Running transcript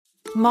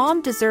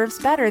Mom deserves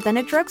better than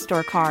a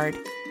drugstore card.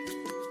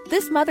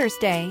 This Mother's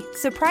Day,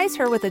 surprise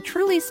her with a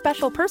truly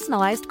special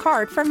personalized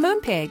card from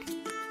Moonpig.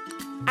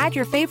 Add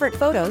your favorite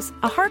photos,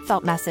 a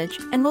heartfelt message,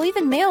 and we'll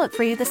even mail it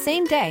for you the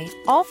same day,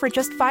 all for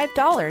just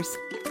 $5.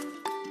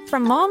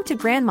 From mom to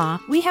grandma,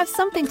 we have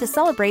something to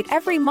celebrate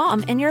every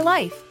mom in your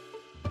life.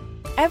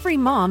 Every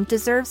mom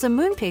deserves a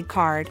Moonpig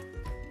card.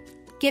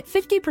 Get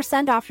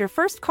 50% off your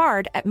first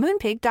card at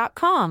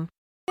moonpig.com.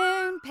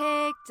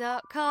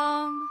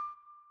 Moonpig.com.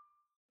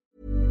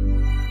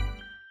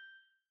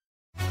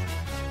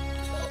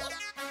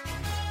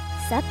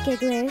 Sup,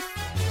 gigglers?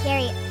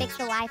 Gary, fix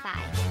the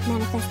Wi-Fi.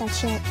 Manifest that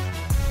shit.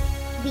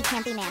 We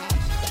can't be managed.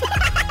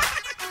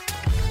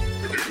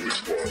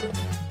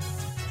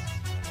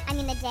 I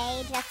mean, the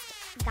day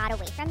just got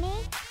away from me.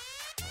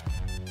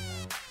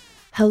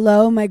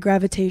 Hello, my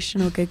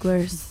gravitational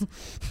gigglers.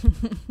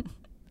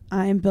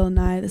 I'm Bill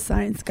Nye, the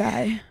science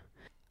guy.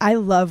 I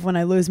love when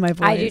I lose my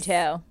voice. I do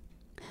too.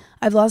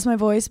 I've lost my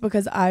voice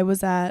because I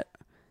was at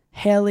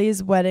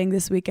Haley's wedding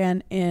this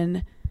weekend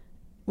in,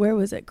 where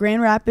was it?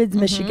 Grand Rapids,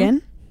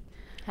 Michigan.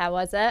 How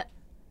was it?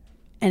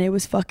 And it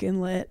was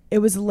fucking lit. It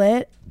was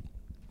lit.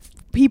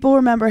 People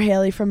remember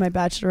Haley from my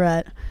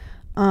Bachelorette.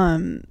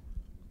 But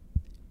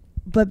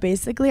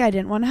basically, I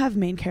didn't want to have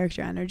main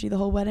character energy the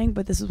whole wedding,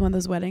 but this was one of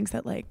those weddings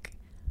that, like,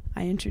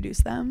 I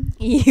introduced them.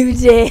 You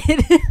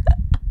did.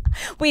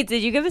 Wait,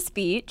 did you give a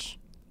speech?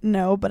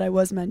 No, but I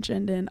was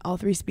mentioned in all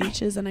three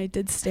speeches, and I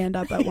did stand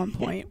up at one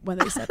point when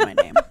they said my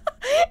name.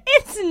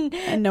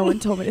 And no one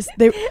told me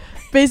to.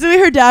 Basically,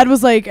 her dad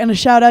was like, and a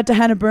shout out to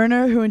Hannah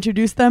Berner, who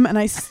introduced them, and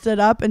I stood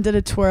up and did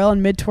a twirl,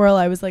 and mid-twirl,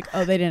 I was like,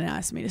 oh, they didn't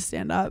ask me to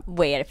stand up.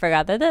 Wait, I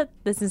forgot that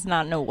this is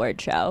not an award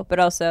show, but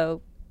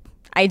also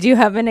I do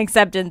have an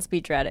acceptance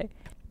speech ready.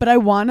 But I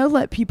want to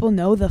let people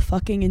know the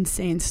fucking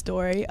insane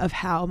story of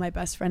how my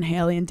best friend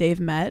Haley and Dave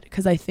met,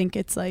 because I think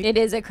it's like... It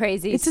is a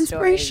crazy It's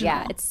story. inspirational.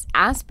 Yeah, it's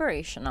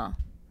aspirational.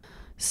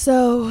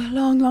 So,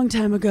 long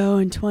time ago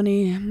in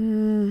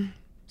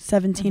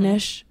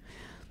 2017-ish,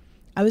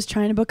 I was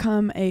trying to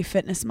become a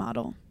fitness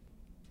model.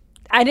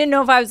 I didn't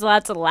know if I was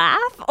allowed to laugh.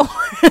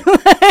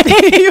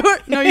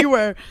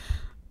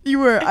 You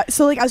were.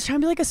 So, like, I was trying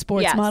to be like a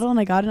sports Yes. model, and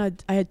I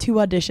had two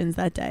auditions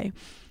that day.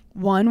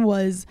 One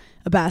was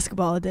a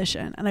basketball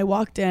audition, and I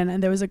walked in,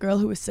 and there was a girl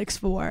who was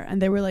 6'4", and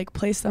they were like,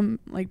 play some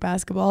like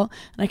basketball,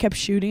 and I kept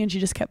shooting, and she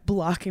just kept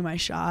blocking my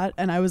shot,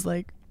 and I was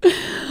like,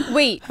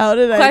 Wait, how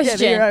did I get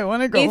question. here? I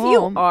want to go if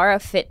home. you are a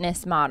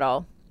fitness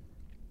model,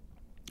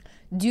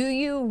 do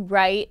you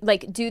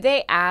do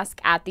they ask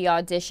at the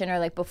audition or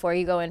like before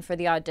you go in for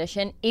the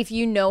audition if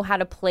you know how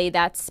to play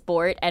that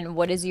sport and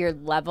what is your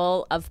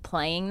level of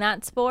playing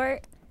that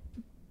sport?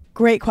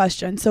 Great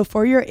question. So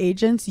for your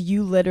agents,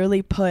 you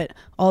literally put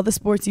all the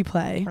sports you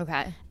play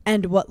Okay.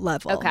 and what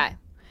level. Okay.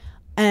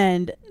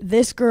 And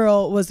this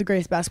girl was the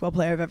greatest basketball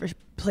player I've ever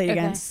played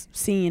against,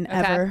 seen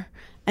ever.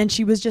 And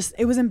she was just,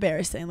 it was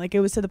embarrassing. Like, it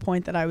was to the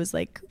point that I was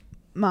like,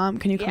 Mom,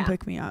 can you come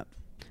pick me up?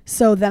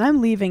 So then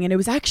I'm leaving, and it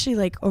was actually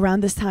like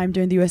around this time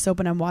during the US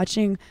Open, I'm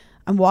walking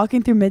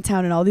through Midtown,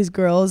 and all these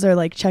girls are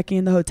like checking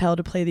in the hotel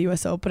to play the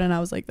US Open, and I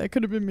was like, that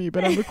could have been me,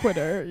 but I'm a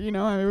quitter.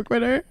 I'm a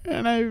quitter,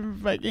 and I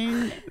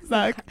fucking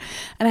suck.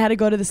 And I had to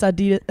go to this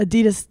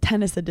Adidas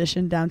tennis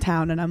edition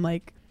downtown, and I'm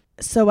like,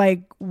 so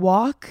I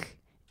walk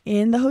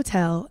in the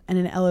hotel, and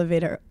an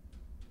elevator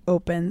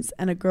opens,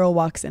 and a girl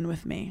walks in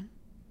with me,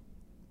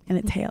 and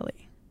it's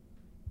Haley.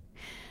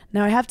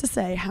 Now, I have to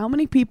say, how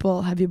many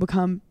people have you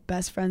become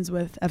best friends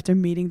with after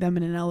meeting them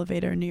in an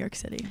elevator in New York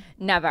City?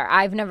 Never.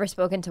 I've never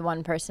spoken to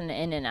one person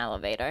in an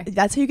elevator.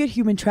 That's how you get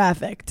human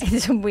trafficked.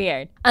 It's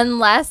weird.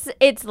 Unless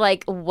it's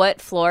like, what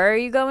floor are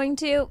you going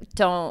to?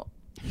 Don't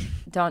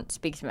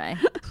speak to me.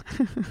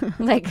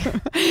 Like,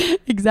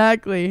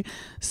 Exactly.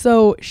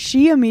 So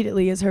she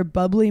immediately is her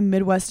bubbly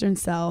Midwestern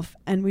self,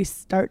 and we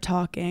start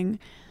talking.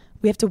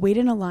 We have to wait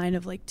in a line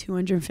of like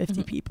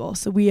 250 people.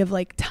 So we have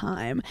like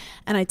time.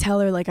 And I tell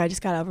her, like, I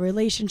just got out of a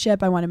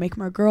relationship. I want to make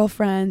more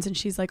girlfriends. And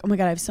she's like, oh my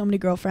God, I have so many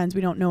girlfriends.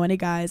 We don't know any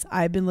guys.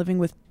 I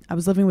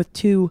was living with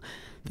two,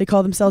 they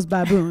call themselves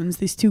baboons,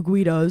 these two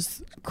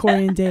Guidos,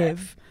 Corey and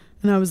Dave.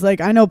 And I was like,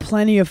 I know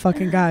plenty of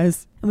fucking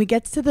guys. And we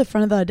get to the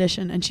front of the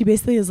audition, and she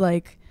basically is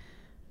like,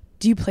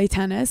 do you play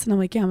tennis? And I'm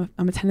like, yeah,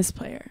 I'm a tennis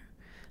player.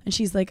 And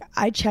she's like,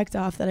 I checked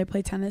off that I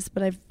play tennis,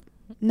 but I've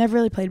never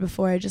really played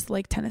before. I just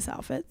like tennis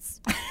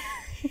outfits.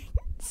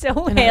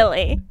 so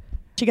Haley.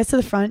 She gets to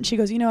the front. She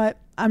goes, you know what?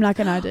 I'm not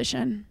going to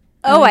audition.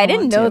 Oh, I don't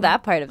didn't want know to.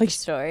 that part of Like, the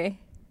story.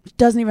 She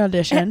doesn't even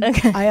audition.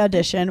 Okay. I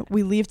audition.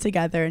 We leave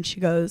together, and she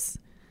looks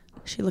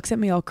at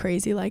me all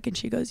crazy like, and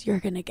she goes, you're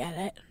going to get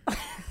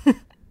it.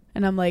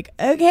 And I'm like,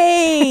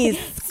 okay,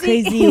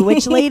 crazy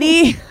witch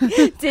lady.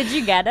 Did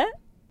you get it?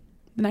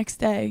 The next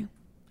day,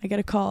 I get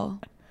a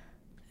call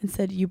and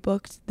said, you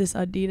booked this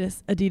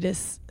Adidas.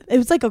 It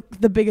was like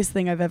the biggest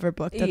thing I've ever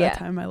booked at that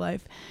time in my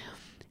life.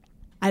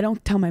 I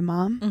don't tell my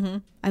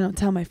mom. I don't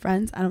tell my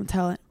friends. I don't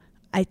tell it.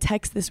 I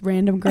text this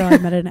random girl I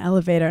met at an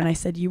elevator, and I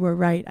said, you were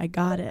right. I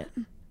got it.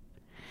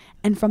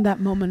 And from that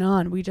moment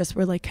on, we just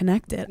were like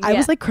connected. I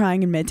was like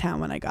crying in Midtown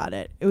when I got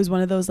it. It was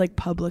one of those like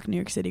public New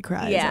York City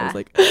cries. I was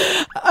like,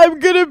 I'm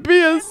going to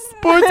be a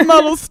sports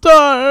model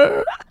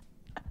star.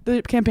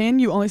 The campaign,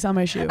 you only saw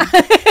my shoe.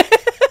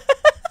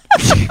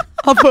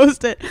 I'll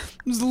post it. It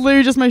was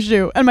literally just my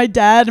shoe. And my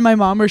dad and my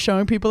mom were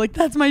showing people like,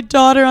 that's my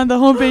daughter on the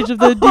homepage of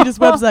the Adidas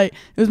website.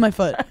 It was my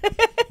foot.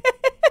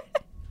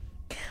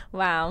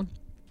 Wow.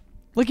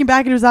 Looking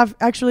back, it was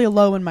actually a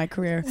low in my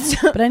career.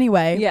 But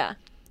anyway. Yeah.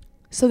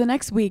 So the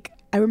next week,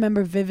 I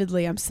remember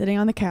vividly, I'm sitting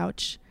on the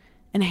couch.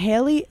 And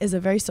Haley is a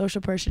very social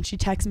person. She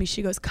texts me.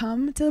 She goes,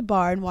 come to the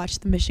bar and watch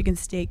the Michigan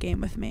State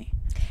game with me.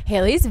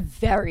 Haley's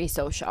very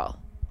social.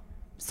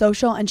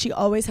 And she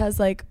always has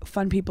like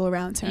fun people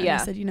around her. Yeah.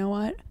 And I said, you know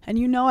what? And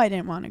I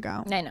didn't want to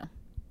go. I know.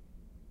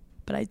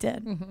 But I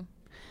did. Mm-hmm.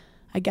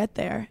 I get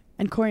there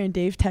and Corey and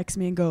Dave text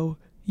me and go,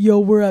 yo,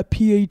 we're at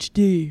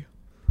PhD.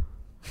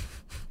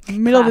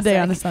 Middle of the day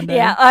on a Sunday.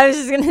 Yeah, I was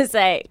just going to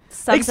say.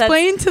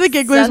 Explain to the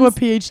gigglers what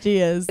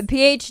PhD is.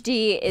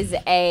 PhD is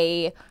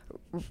a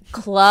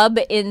club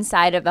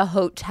inside of a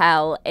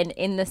hotel, and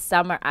in the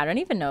summer, I don't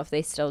even know if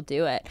they still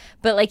do it,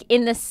 but like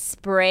in the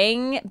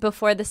spring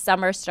before the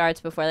summer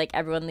starts, before like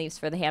everyone leaves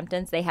for the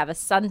Hamptons, they have a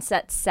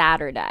sunset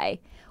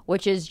Saturday,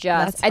 which is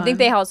just, I think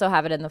they also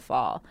have it in the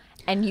fall,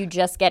 and you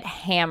just get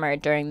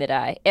hammered during the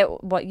day.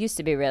 What used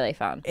to be really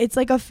fun. It's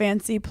like a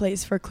fancy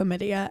place for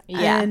chlamydia.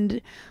 Yeah.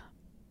 And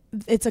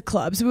it's a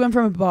club. So we went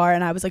from a bar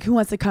and I was like, who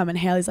wants to come? And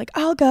Haley's like,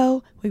 I'll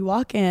go. We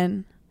walk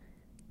in.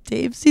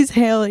 Dave sees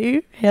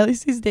Haley. Haley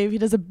sees Dave. He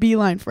does a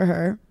beeline for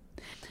her.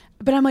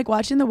 But I'm like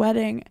watching the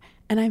wedding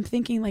and I'm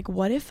thinking like,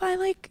 what if I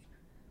like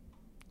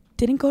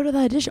didn't go to the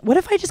audition? What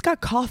if I just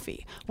got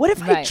coffee? What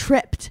if I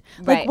tripped?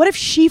 Like, what if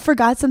she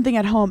forgot something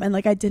at home and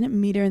like I didn't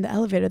meet her in the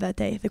elevator that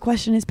day? The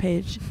question is,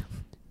 Paige,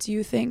 do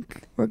you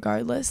think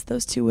regardless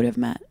those two would have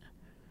met?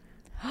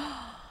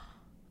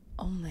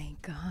 Oh my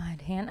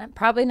God, Hannah.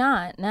 Probably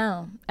not.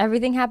 No.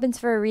 Everything happens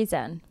for a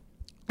reason.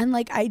 And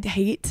like, I'd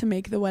hate to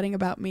make the wedding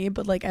about me,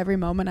 but like every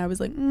moment I was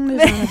like, there's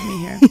none of me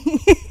here.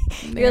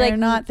 You're like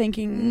not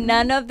thinking.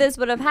 None of this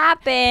would have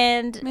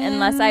happened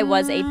unless I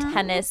was a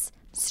tennis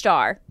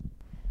star.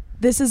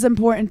 This is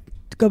important.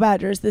 Go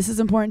Badgers. This is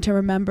important to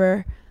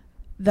remember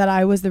that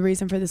I was the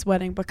reason for this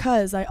wedding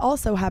because I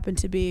also happen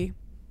to be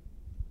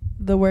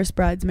the worst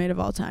bridesmaid of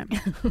all time.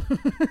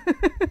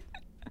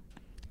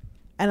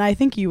 And I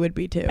think you would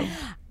be too.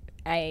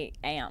 I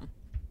am.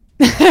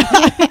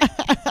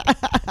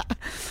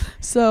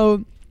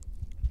 So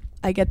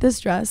I get this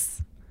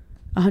dress,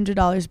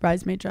 $100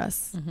 bridesmaid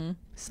dress,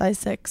 size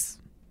 6.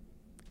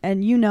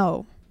 And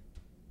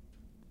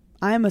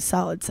I'm a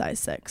solid size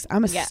 6.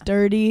 I'm a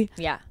sturdy.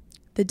 Yeah.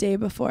 The day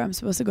before I'm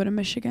supposed to go to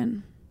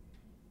Michigan,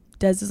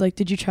 Des is like,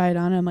 did you try it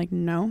on? And I'm like,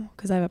 no,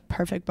 because I have a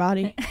perfect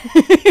body.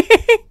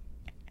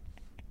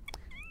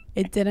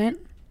 It didn't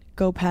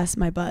go past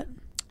my butt.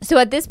 So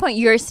at this point,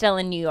 you're still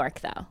in New York,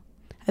 though.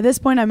 At this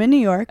point, I'm in New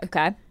York.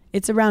 Okay.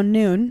 It's around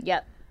noon.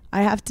 Yep.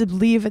 I have to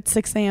leave at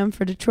 6 a.m.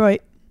 for Detroit,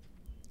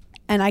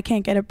 and I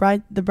can't get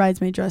the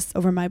bridesmaid dress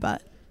over my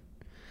butt.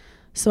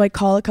 So I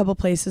call a couple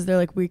places. They're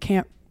like, we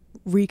can't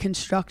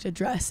reconstruct a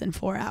dress in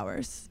 4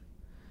 hours.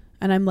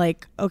 And I'm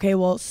like, okay,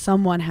 well,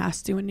 someone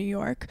has to in New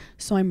York.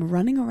 So I'm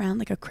running around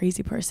like a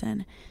crazy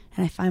person,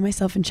 and I find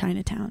myself in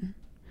Chinatown.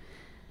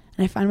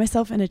 And I find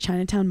myself in a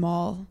Chinatown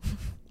mall.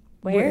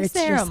 Where's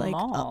there a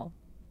mall?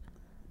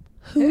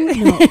 Who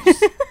knows?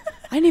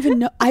 I didn't even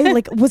know. I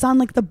like was on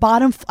like the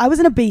bottom. I was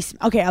in a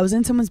basement. Okay, I was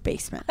in someone's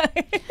basement.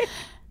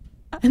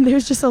 And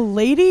there's just a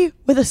lady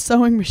with a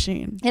sewing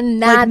machine.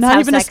 And that's like, not how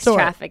even sex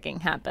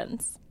trafficking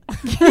happens.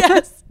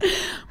 Yes.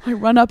 I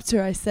run up to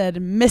her. I said,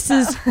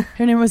 Mrs.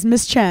 Her name was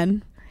Miss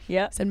Chen.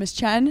 Yeah. I said, Miss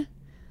Chen,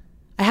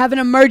 I have an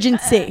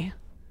emergency.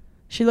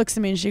 She looks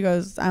at me and she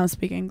goes, I don't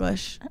speak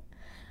English.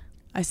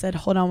 I said,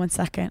 hold on 1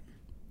 second.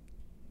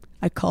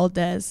 I called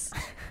Des,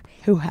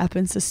 who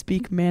happens to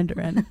speak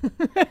Mandarin.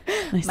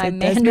 My said,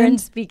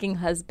 Mandarin-speaking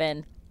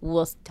husband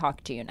will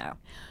talk to you now.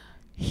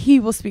 He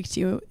will speak to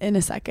you in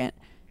a second.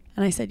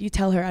 And I said, you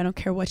tell her I don't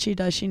care what she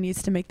does. She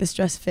needs to make this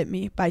dress fit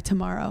me by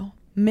tomorrow.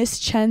 Miss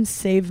Chen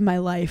saved my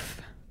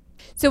life.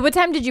 So what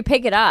time did you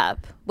pick it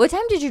up? What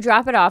time did you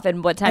drop it off?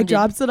 And what time I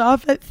dropped it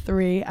off at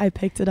 3. I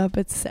picked it up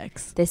at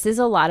 6. This is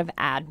a lot of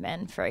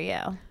admin for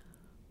you.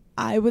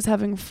 I was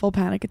having a full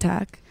panic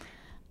attack.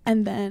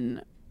 And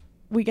then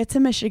we get to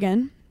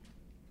Michigan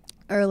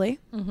early.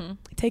 Mm-hmm.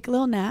 Take a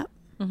little nap.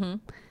 Mm-hmm.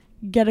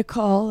 Get a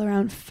call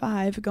around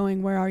 5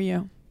 going, where are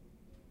you?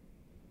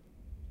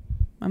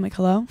 I'm like,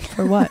 hello?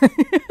 For what?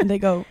 And they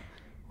go,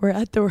 we're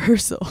at the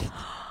rehearsal.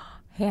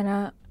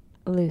 Hannah,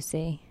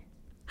 Lucy.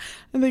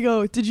 And they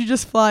go, did you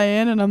just fly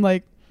in? And I'm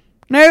like,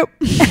 nope.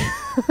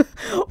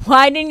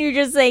 Why didn't you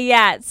just say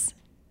yes?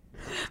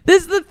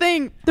 This is the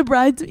thing. The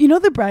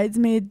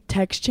bridesmaid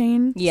text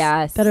chains?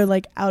 Yes. That are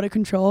like out of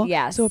control?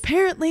 Yes. So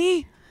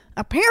apparently,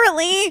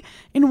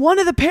 in one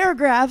of the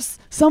paragraphs,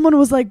 someone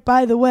was like,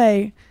 by the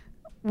way,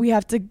 we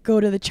have to go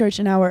to the church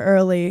an hour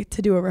early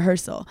to do a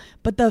rehearsal.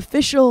 But the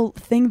official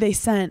thing they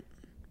sent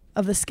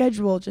of the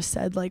schedule just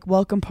said like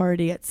welcome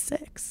party at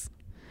 6.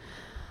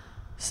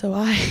 So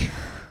I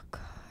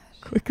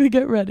quickly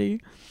get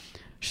ready,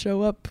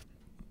 show up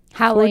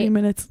How 40 late?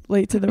 minutes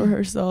late to the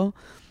rehearsal,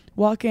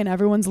 walk in,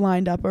 everyone's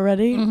lined up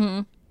already.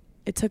 Mm-hmm.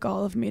 It took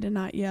all of me to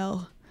not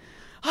yell,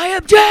 I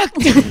object!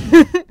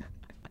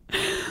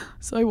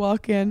 So I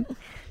walk in,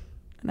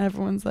 and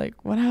everyone's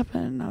like, what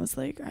happened? And I was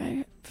like,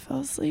 I fell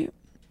asleep.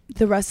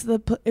 The rest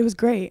of it was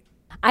great.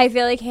 I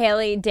feel like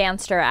Haley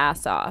danced her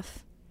ass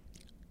off.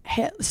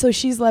 So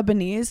she's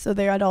Lebanese, so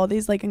they had all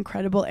these like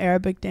incredible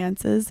Arabic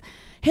dances.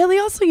 Haley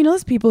also, you know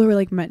those people who are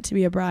like meant to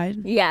be a bride?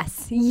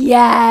 Yes.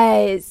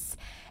 Yes.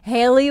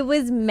 Haley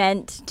was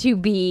meant to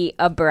be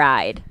a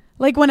bride.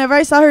 Like whenever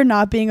I saw her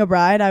not being a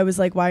bride, I was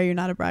like, why are you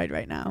not a bride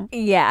right now?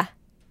 Yeah.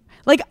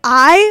 Like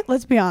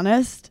let's be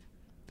honest,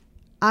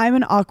 I'm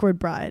an awkward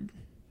bride.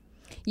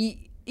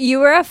 You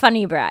were a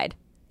funny bride.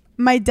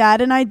 My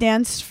dad and I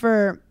danced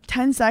for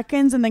 10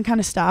 seconds and then kind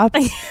of stopped.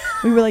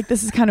 We were like,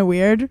 this is kind of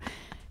weird.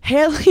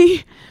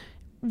 Haley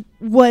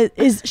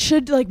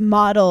should like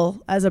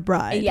model as a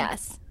bride.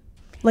 Yes.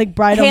 Like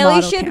bridal Haley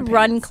model should campaigns.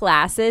 run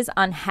classes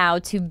on how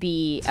to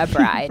be a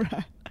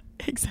bride.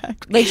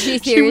 Exactly. Like she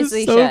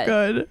seriously she was so should.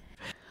 good.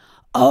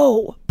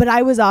 Oh, but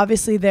I was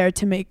obviously there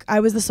I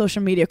was the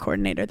social media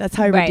coordinator. That's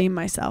how I Right. redeemed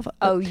myself.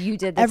 Oh, you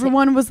did the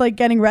Everyone was like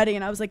getting ready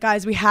and I was like,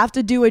 guys, we have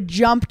to do a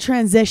jump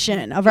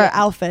transition of our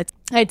outfits.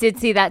 I did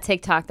see that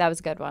TikTok. That was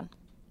a good one.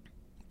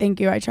 Thank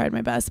you. I tried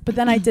my best. But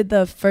then I did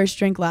the first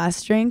drink,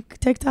 last drink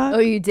TikTok. Oh,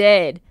 you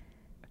did?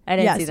 I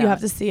didn't see Yes, that you one. have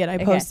to see it. I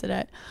Okay. posted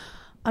it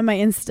on my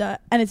Insta.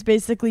 And it's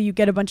basically you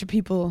get a bunch of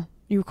people,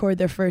 you record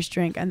their first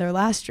drink and their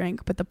last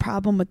drink. But the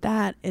problem with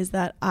that is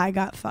that I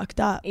got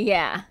fucked up.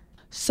 Yeah.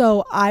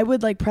 So I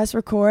would like press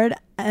record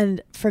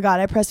and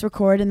forgot I pressed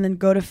record and then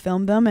go to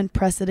film them and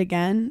press it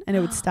again and it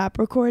would stop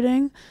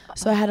recording.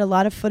 So I had a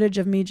lot of footage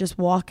of me just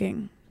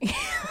walking.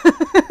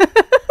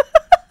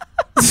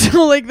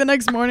 So like the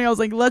next morning I was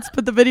like, let's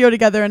put the video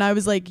together. And I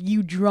was like,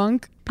 you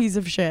drunk piece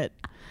of shit.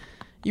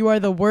 You are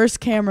the worst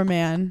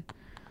cameraman.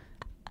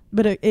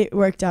 But it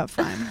worked out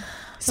fine.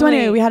 So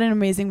anyway, we had an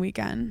amazing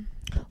weekend.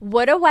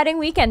 What a wedding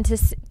weekend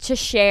to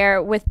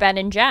share with Ben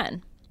and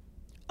Jen.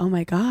 Oh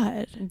my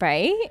God.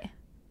 Right?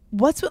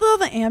 What's with all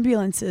the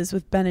ambulances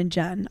with Ben and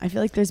Jen? I feel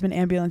like there's been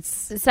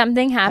ambulance.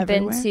 Something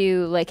happened Everywhere?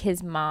 to like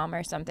his mom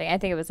or something. I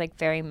think it was like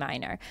very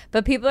minor.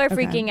 But people are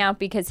freaking out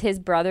because his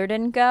brother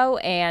didn't go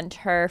and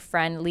her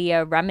friend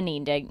Leah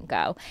Remini didn't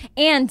go.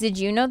 And did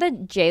you know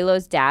that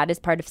J-Lo's dad is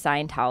part of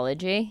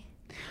Scientology?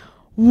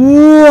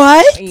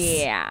 What?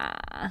 Yeah.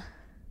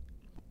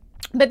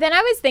 But then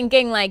I was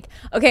thinking like,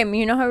 okay,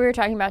 you know how we were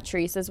talking about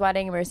Teresa's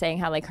wedding and we were saying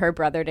how like her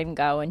brother didn't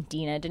go and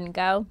Dina didn't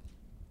go?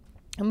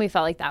 And we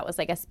felt like that was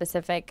like a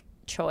specific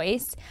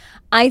choice.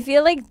 I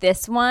feel like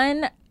this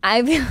one,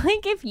 I feel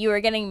like if you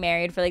were getting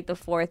married for like the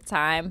 4th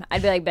time,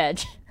 I'd be like,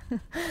 bitch,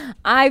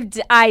 I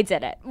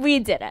did it. We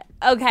did it.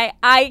 Okay,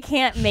 I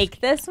can't make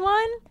this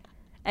one.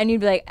 And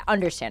you'd be like,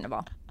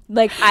 understandable.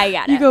 Like, I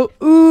got it. You go,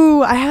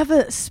 ooh, I have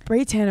a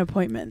spray tan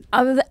appointment.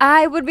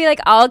 I would be like,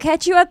 I'll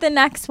catch you at the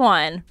next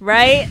one,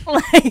 right?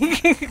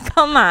 Like,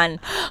 come on.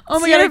 Oh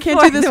my It's God, I your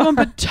can't do this 4th one,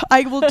 but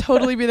I will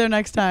totally be there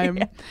next time.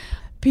 Yeah.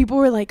 People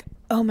were like,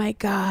 oh my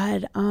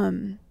God,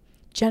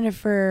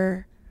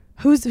 Jennifer,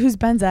 who's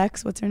Ben's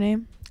ex? What's her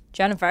name?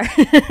 Jennifer.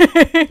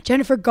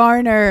 Jennifer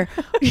Garner.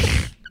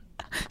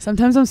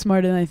 Sometimes I'm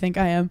smarter than I think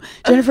I am.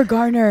 Jennifer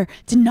Garner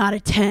did not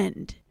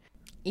attend.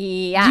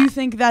 Yeah. Do you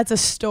think that's a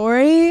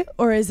story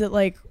or is it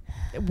like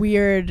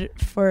weird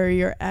for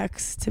your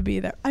ex to be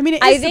there? I mean,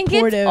 it is I think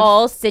supportive. it's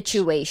all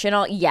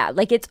situational. Yeah,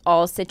 like it's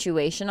all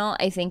situational.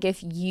 I think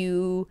if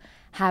you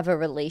have a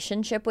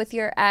relationship with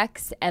your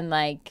ex and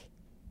like,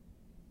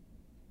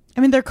 I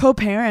mean, they're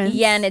co-parents.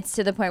 yeah, and it's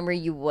to the point where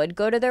you would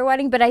go to their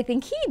wedding, but I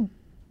think he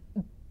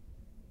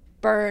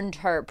burned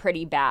her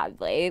pretty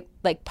badly,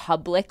 like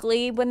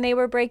publicly when they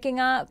were breaking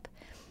up.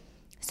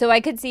 So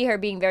I could see her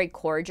being very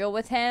cordial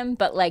with him,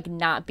 but like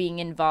not being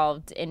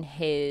involved in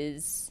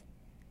his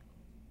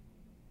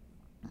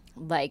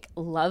like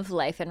love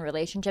life and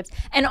relationships.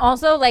 And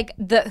also like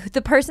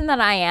the person that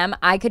I am,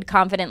 I could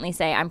confidently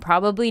say I'm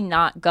probably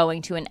not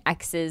going to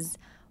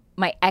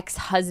my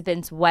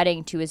ex-husband's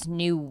wedding to his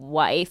new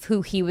wife,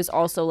 who he was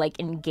also like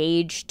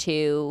engaged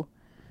to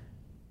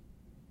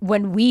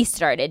when we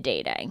started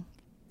dating.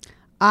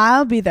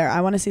 I'll be there. I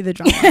want to see the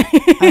drama.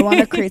 I want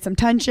to create some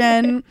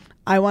tension.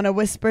 I want to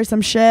whisper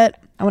some shit.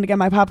 I want to get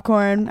my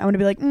popcorn. I want to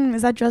be like,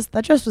 is that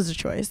dress was a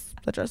choice.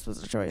 That dress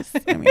was a choice.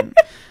 I mean,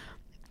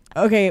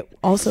 okay.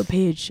 Also,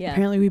 Paige,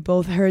 apparently we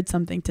both heard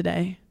something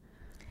today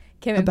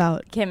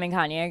about Kim and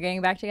Kanye are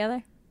getting back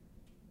together.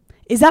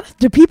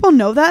 Do people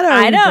know that? Or are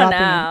I you don't dropping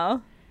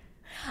know.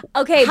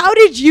 Okay. How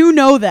did you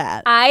know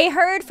that? I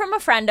heard from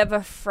a friend of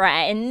a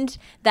friend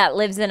that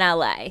lives in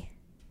LA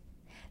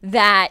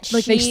that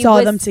like they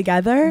saw them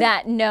together?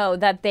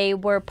 That they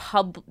were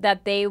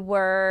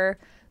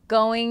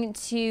going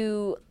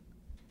to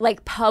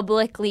like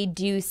publicly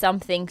do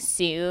something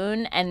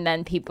soon and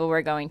then people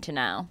were going to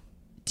know.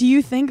 Do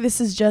you think this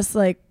is just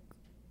like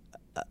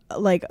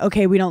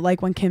okay, we don't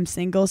like when Kim's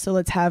single, so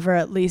let's have her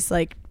at least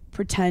like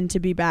pretend to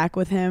be back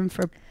with him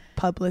for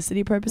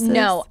publicity purposes?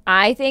 No,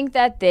 I think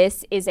that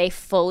this is a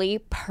fully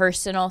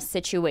personal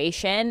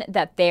situation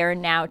that they're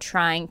now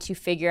trying to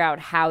figure out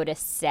how to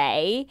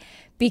say,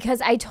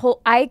 because I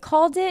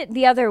called it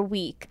the other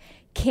week.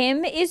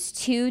 Kim is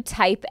too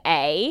type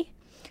A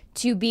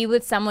to be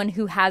with someone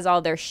who has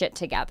all their shit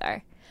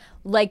together.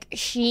 Like,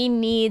 she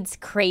needs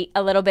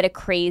a little bit of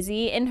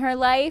crazy in her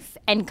life,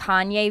 and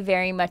Kanye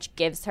very much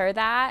gives her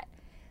that.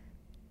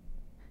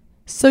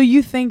 So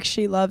you think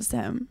she loves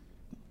him?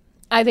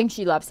 I think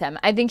she loves him.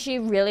 I think she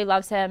really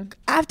loves him.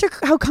 After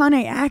how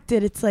Kanye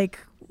acted, it's like,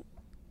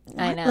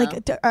 I know.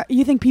 Like,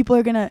 you think people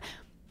are gonna?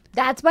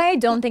 That's why I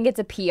don't think it's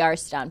a PR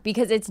stunt,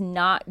 because it's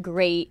not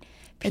great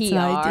PR. It's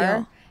not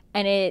ideal.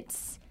 And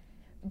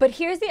but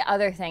here's the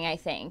other thing, I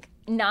think.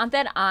 Not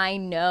that I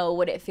know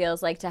what it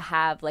feels like to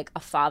have like a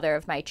father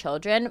of my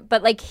children,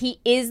 but like he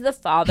is the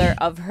father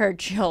of her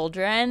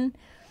children.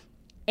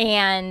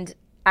 And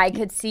I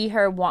could see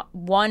her,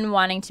 one,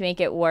 wanting to make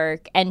it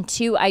work. And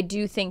two, I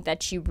do think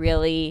that she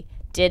really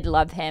did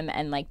love him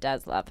and like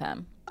does love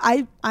him.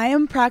 I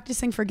am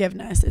practicing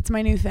forgiveness. It's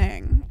my new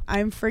thing.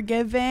 I'm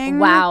forgiving.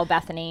 Wow,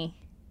 Bethany.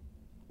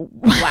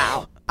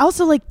 Wow.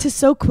 Also, like, to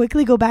so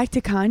quickly go back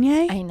to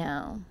Kanye.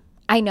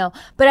 I know.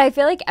 But I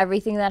feel like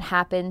everything that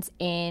happens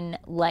in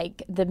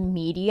like the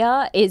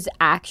media is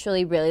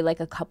actually really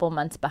like a couple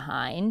months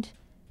behind.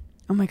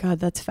 Oh my God,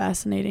 that's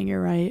fascinating.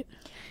 You're right.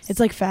 It's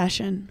like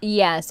fashion.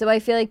 Yeah. So I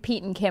feel like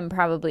Pete and Kim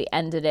probably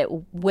ended it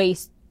way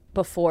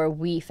before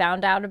we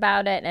found out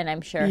about it. And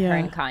I'm sure her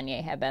and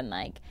Kanye have been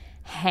like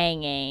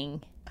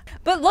hanging.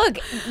 But look,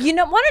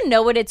 want to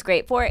know what it's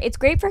great for? It's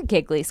great for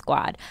Giggly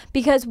Squad,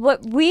 because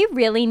what we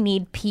really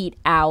need Pete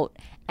out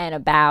and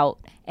about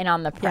and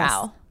on the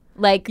prowl. Yes.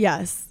 Like,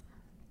 yes,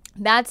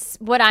 that's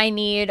what I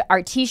need.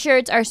 Our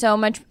t-shirts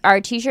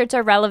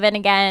are relevant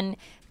again.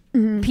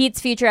 Mm-hmm.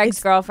 Pete's future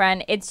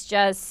ex-girlfriend. It's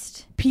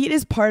just, Pete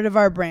is part of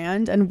our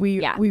brand, and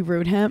we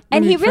root him.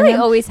 And he really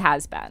always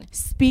has been.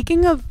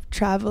 Speaking of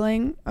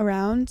traveling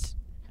around,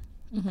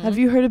 have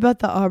you heard about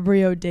the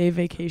Aubrey O'Day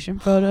vacation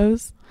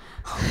photos?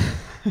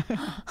 I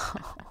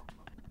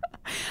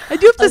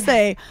do have to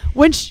say,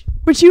 when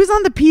she was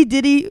on the P.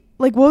 Diddy,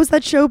 like, what was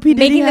that show P.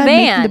 Diddy had?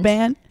 Making the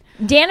Band.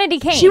 Danity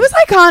Kane. She was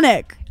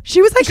iconic.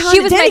 She was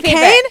Danny my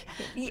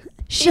favorite.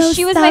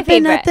 She was my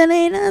favorite.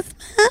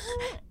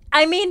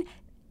 I mean,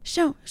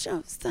 stop.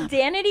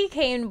 Danity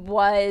Kane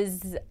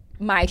was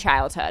my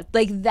childhood.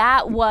 Like,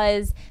 that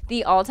was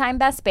the all-time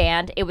best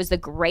band. It was a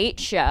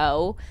great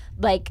show.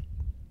 Like,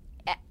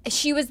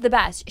 she was the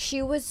best.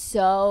 She was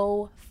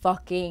so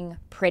fucking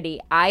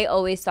pretty. I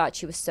always thought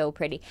she was so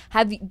pretty.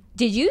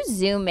 Did you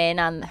zoom in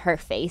on her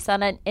face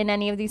in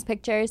any of these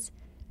pictures?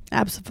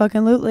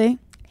 Absolutely.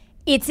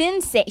 It's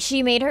insane.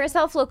 She made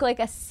herself look like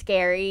a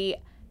scary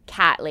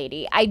cat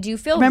lady. I do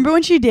feel... Remember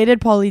when she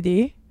dated Pauly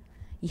D?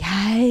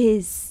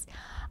 Yes.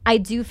 I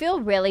do feel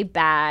really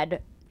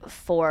bad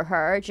for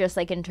her, just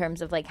like in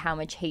terms of like how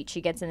much hate she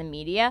gets in the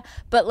media.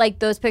 But like,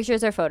 those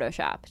pictures are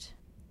photoshopped.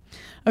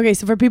 Okay,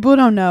 so for people who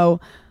don't know,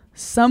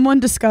 someone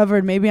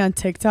discovered, maybe on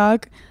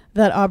TikTok,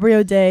 that Aubrey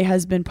O'Day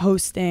has been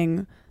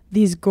posting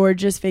these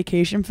gorgeous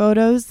vacation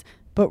photos,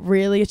 but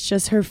really it's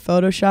just her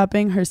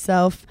photoshopping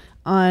herself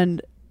on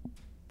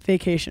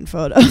vacation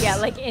photos. Yeah,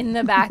 like in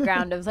the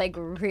background of like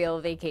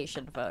real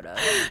vacation photos.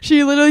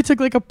 She literally took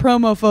like a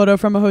promo photo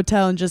from a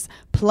hotel and just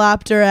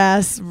plopped her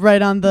ass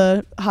right on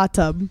the hot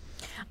tub.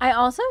 I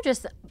also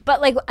but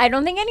like, I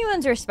don't think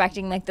anyone's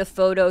respecting like the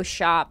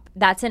Photoshop.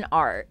 That's an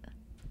art.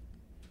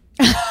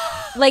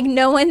 Like,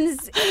 no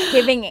one's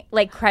giving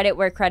like credit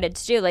where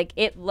credit's due. Like,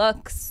 it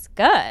looks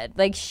good.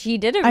 Like, she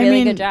did a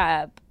really good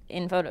job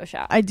in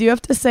Photoshop. I do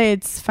have to say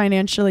it's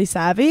financially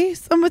savvy,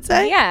 some would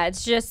say. Yeah,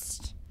 it's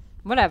just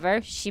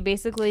whatever. She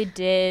basically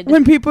did.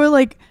 When people are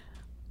like,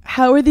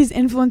 how are these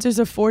influencers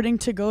affording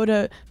to go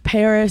to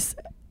Paris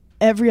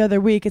every other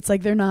week? It's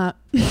like, they're not.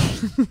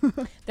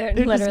 They're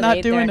literally just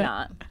not doing it.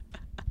 Not.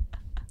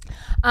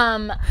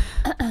 I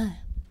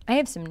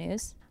have some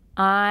news.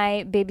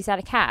 I babysat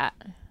a cat.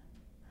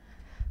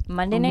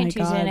 Monday night,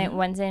 Tuesday night,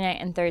 Wednesday night,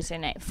 and Thursday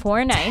night.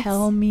 4 nights.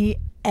 Tell me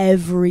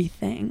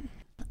everything.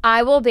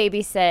 I will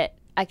babysit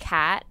a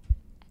cat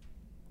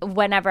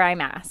whenever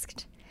I'm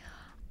asked.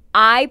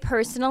 I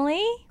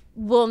personally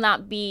will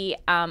not be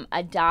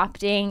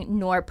adopting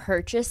nor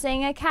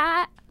purchasing a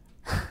cat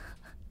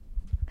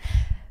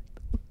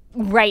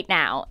right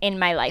now in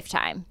my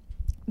lifetime.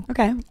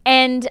 Okay.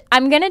 And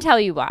I'm going to tell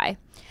you why.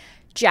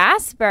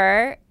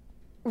 Jasper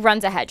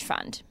runs a hedge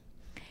fund.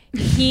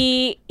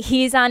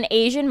 He's on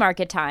Asian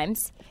Market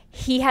Times.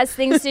 He has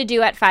things to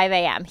do at 5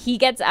 a.m. He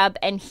gets up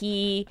and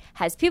he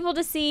has people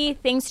to see,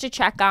 things to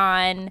check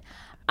on,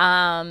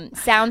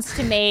 sounds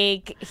to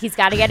make. He's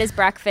got to get his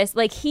breakfast.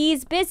 Like,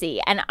 he's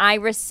busy, and I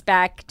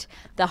respect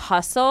the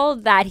hustle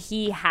that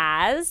he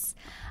has.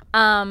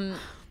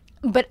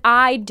 But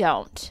I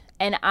don't.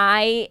 And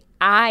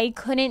I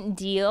couldn't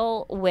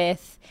deal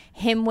with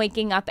him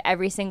waking up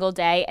every single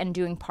day and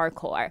doing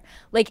parkour.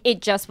 Like,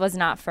 it just was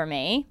not for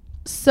me.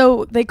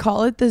 So they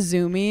call it the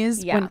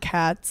zoomies when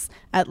cats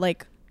at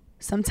like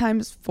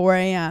sometimes 4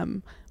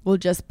 a.m. will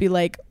just be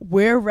like,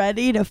 we're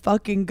ready to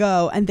fucking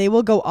go. And they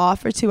will go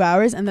off for 2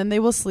 hours and then they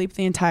will sleep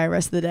the entire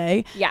rest of the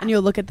day. Yeah. And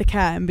you'll look at the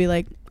cat and be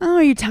like, oh,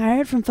 are you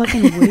tired from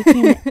fucking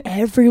waking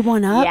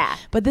everyone up? Yeah.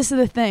 But this is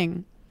the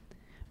thing.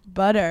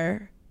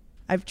 Butter,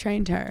 I've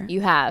trained her.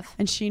 You have.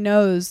 And she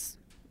knows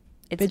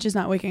It's bitch is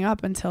not waking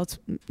up until it's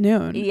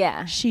noon.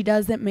 Yeah. She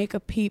doesn't make a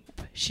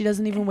peep. She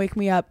doesn't even wake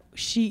me up.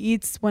 She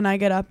eats when I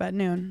get up at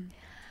noon.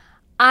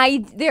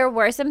 There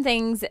were some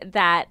things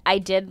that I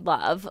did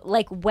love,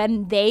 like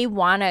when they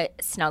want to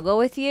snuggle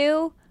with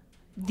you,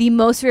 the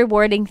most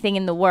rewarding thing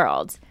in the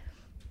world.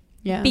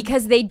 Yeah.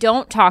 Because they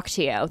don't talk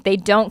to you. They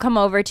don't come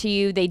over to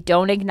you. They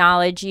don't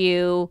acknowledge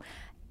you.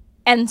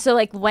 And so,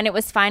 like, when it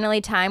was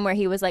finally time where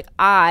he was like,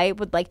 I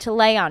would like to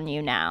lay on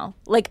you now.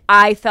 Like,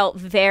 I felt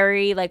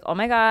very like, oh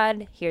my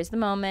God, here's the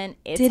moment.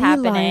 It's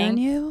happening. Did he lie on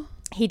you?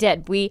 He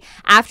did.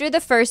 After the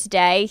first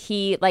day,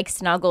 he like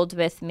snuggled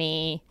with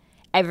me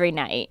every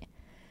night.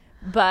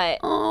 But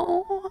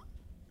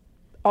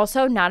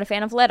also not a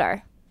fan of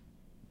litter.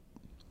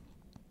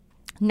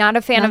 Not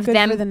a fan Not of good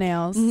them. for the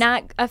nails.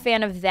 Not a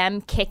fan of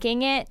them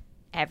kicking it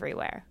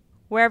everywhere,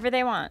 wherever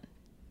they want.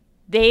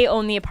 They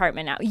own the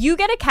apartment now. You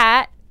get a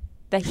cat,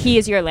 that he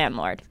is your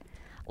landlord.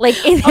 Like,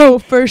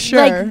 for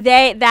sure. Like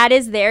that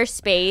is their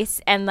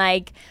space, and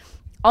like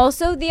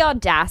also the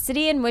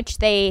audacity in which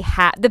they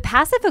have the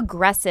passive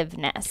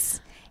aggressiveness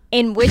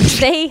in which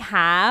they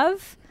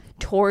have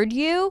toward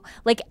you.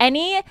 Like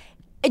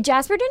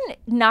Jasper didn't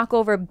knock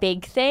over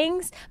big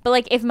things, but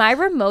like if my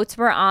remotes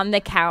were on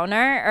the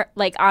counter or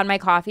like on my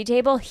coffee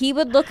table, he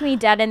would look me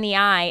dead in the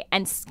eye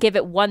and give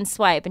it one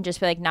swipe and just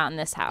be like, not in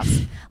this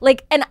house.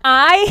 Like, and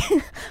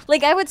I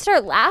would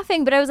start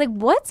laughing, but I was like,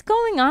 what's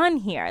going on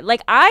here?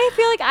 Like, I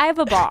feel like I have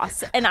a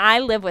boss and I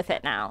live with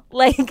it now.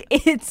 Like,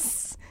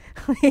 it's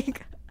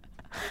like,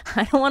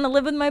 I don't want to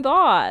live with my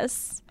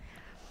boss.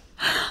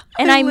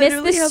 And I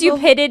miss the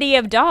stupidity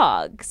of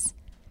dogs.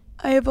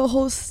 I have a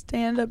whole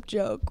stand-up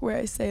joke where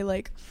I say,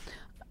 like,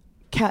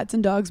 cats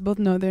and dogs both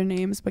know their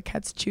names, but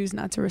cats choose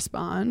not to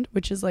respond,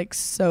 which is, like,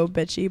 so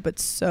bitchy, but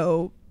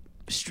so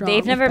strong.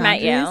 They've never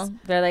met you.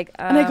 They're like,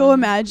 And I go,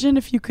 imagine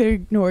if you could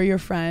ignore your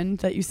friend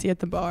that you see at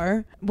the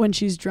bar when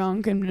she's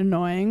drunk and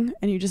annoying,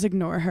 and you just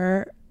ignore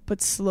her,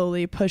 but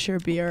slowly push her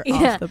beer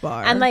off the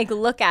bar. And, like,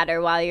 look at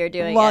her while you're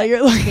doing it. While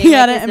you're looking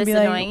at it and be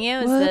like, annoying you?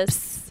 Is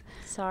this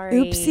sorry?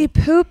 Oopsie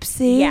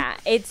poopsie. Yeah,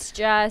 it's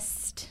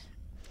just...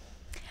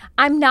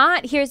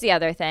 here's the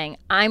other thing.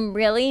 I'm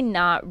really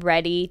not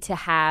ready to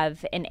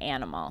have an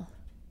animal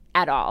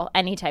at all,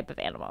 any type of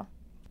animal.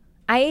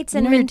 I ate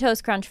Cinnamon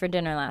Toast Crunch for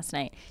dinner last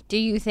night. Do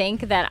you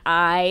think that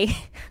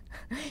I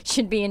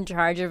should be in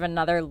charge of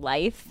another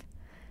life,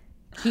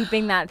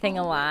 keeping that thing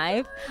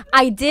alive?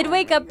 I did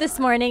wake up this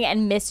morning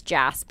and miss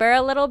Jasper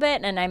a little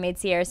bit, and I made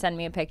Sierra send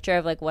me a picture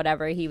of like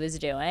whatever he was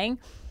doing.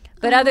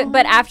 But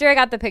after I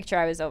got the picture,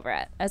 I was over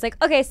it. I was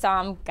like, okay,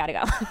 Sam, gotta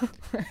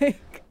go.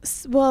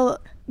 Well,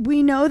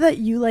 we know that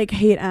you like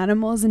hate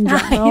animals in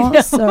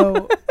general,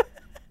 so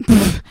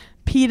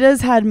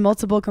PETA's had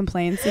multiple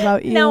complaints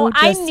about you. No,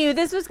 I knew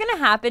this was gonna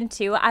happen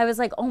too. I was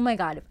like, oh my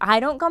God, if I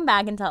don't come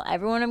back and tell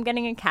everyone I'm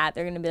getting a cat,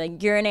 they're gonna be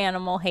like, you're an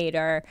animal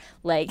hater.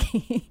 Like,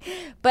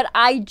 but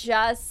I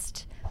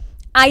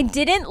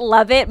didn't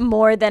love it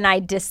more than I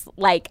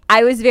dislike.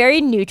 I was very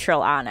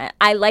neutral on it.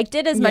 I liked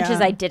it as much as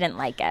I didn't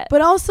like it.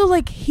 But also,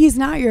 like, he's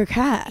not your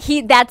cat.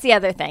 That's the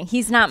other thing.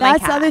 He's not my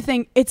cat. That's the other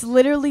thing. It's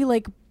literally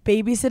like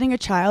babysitting a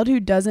child who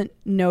doesn't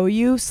know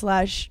you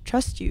 /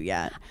 trust you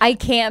yet. I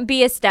can't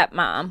be a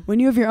stepmom. When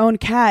you have your own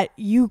cat,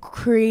 you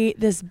create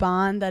this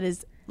bond that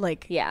is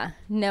like, yeah,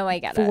 no, I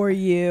get it, for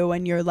you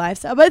and your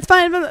lifestyle. But it's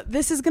fine. But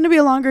this is going to be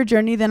a longer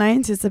journey than I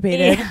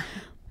anticipated. Yeah.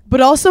 But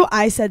also,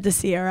 I said to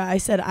Sierra, I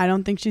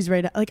don't think she's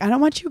ready. Like, I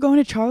don't want you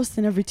going to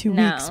Charleston every 2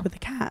 weeks with a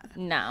cat.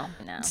 No.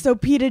 So,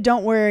 PETA,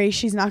 don't worry.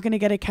 She's not going to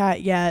get a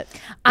cat yet.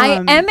 I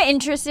am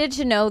interested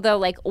to know, though,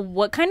 like,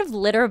 what kind of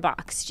litter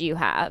box do you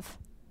have?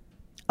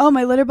 Oh,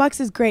 my litter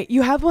box is great.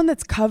 You have one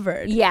that's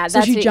covered. Yeah,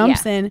 so she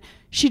jumps in.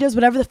 She does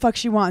whatever the fuck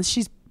she wants.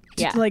 She's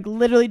like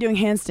literally doing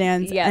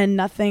handstands and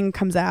nothing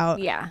comes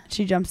out. Yeah.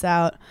 She jumps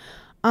out.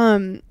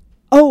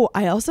 Oh,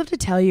 I also have to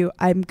tell you,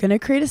 I'm going to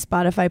create a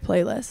Spotify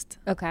playlist.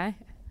 Okay.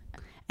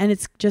 And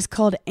it's just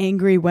called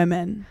Angry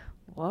Women.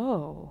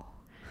 Whoa.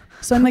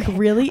 So I'm like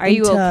really Are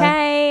you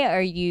okay?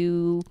 Are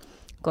you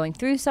going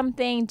through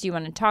something? Do you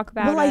want to talk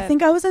about it? Well, I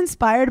think I was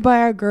inspired by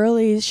our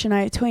girlies,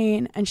 Shania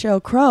Twain and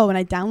Sheryl Crow, and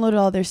I downloaded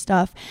all their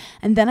stuff.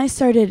 And then I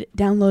started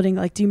downloading,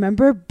 like, do you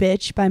remember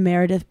Bitch by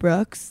Meredith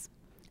Brooks?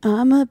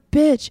 I'm a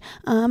bitch.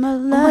 I'm a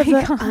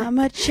lover. I'm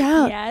a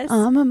child. Yes.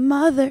 I'm a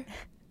mother.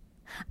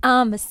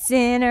 I'm a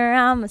sinner.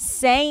 I'm a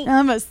saint.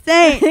 I'm a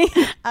saint.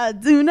 I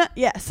do not.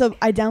 Yeah. So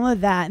I downloaded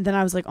that, and then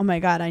I was like, oh my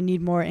God, I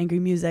need more angry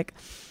music.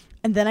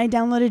 And then I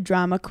downloaded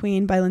Drama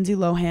Queen by Lindsay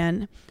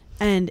Lohan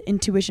and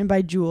Intuition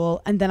by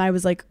Jewel. And then I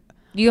was like,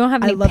 you don't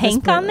have any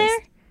Pink on there?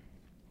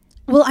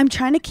 Well, I'm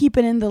trying to keep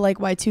it in the like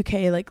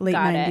Y2K, like late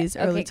 90s,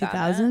 early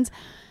 2000s.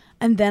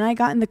 And then I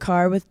got in the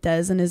car with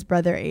Des and his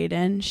brother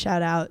Aiden.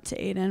 Shout out to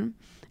Aiden.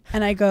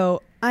 And I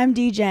go, I'm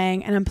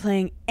DJing and I'm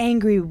playing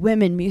angry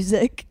women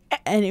music.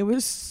 And it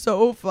was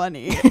so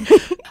funny.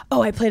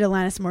 Oh, I played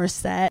Alanis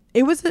Morissette.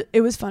 It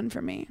was fun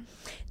for me.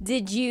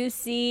 Did you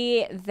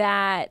see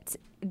that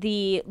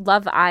the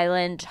Love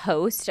Island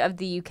host of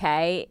the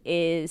UK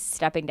is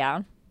stepping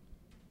down?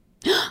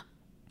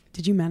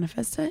 Did you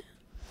manifest it?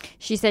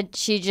 She said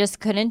she just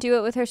couldn't do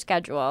it with her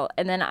schedule.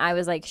 And then I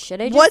was like,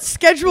 should I just... What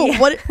schedule? Yeah.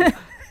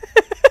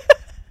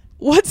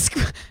 What?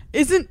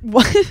 Isn't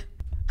what?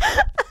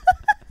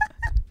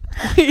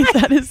 Wait,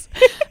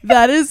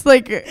 that is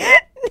like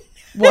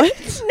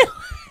what? No.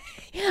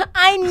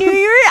 I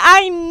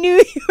knew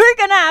you were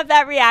gonna have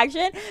that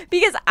reaction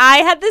because I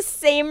had the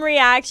same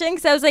reaction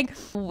because I was like,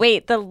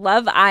 wait, the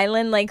Love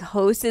Island like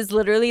host is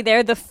literally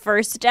there the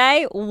first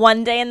day,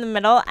 one day in the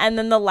middle, and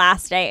then the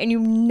last day, and you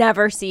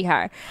never see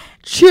her.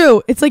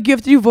 True. It's like you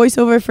have to do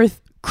voiceover for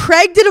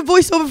Craig did a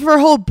voiceover for a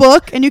whole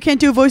book, and you can't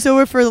do a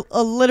voiceover for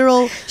a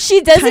literal.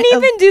 She doesn't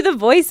even do the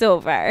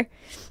voiceover.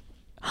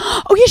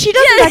 Oh yeah, she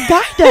does. Yeah. That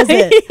guy does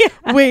it.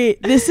 Yeah.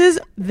 Wait, this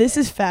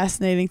is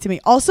fascinating to me.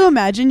 Also,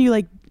 imagine you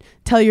like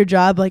tell your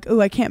job like, oh,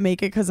 I can't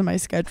make it because of my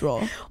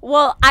schedule.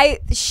 Well,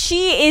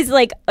 she is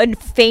like a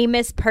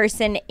famous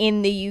person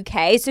in the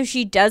UK, so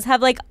she does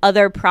have like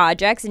other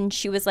projects, and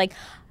she was like,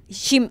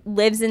 she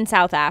lives in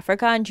South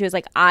Africa, and she was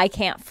like, I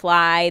can't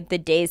fly the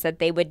days that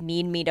they would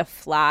need me to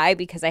fly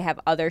because I have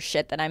other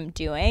shit that I'm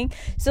doing.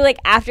 So like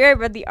after I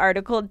read the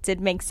article, it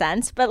did make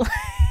sense, but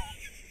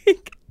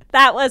like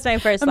that was my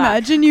first thought.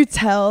 Imagine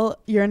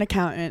you're an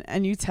accountant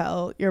and you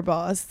tell your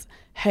boss,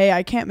 hey,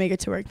 I can't make it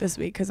to work this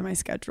week because of my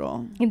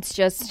schedule.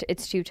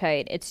 It's too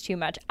tight. It's too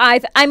much.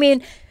 I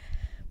mean,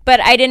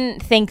 but I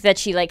didn't think that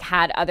she like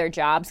had other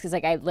jobs because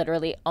like I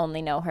literally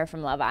only know her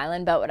from Love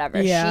Island, but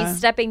whatever. Yeah. She's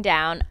stepping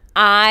down.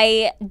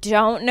 I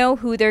don't know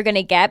who they're going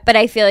to get, but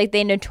I feel like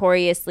they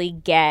notoriously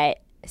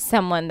get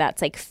someone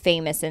that's like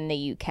famous in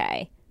the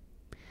UK.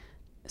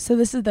 So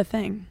this is the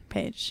thing,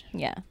 Paige.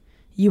 Yeah.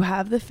 You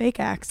have the fake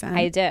accent.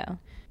 I do.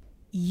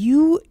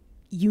 You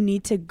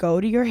need to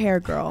go to your hair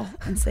girl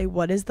and say,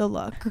 what is the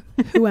look?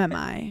 Who am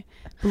I?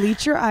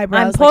 Bleach your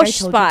eyebrows. I'm Posh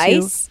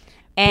Spice.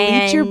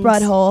 Bleach your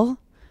butthole.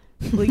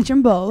 Bleach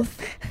them both.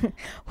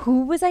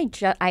 Who was I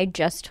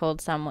just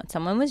told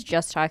someone was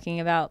just talking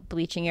about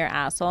bleaching your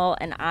asshole,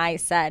 and I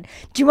said,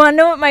 do you want to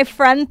know what my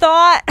friend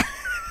thought?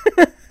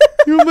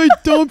 You're my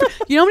dumb.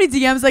 You know how many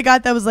DMs I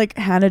got that was like,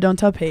 Hannah, don't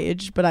tell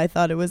Paige, but I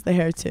thought it was the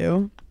hair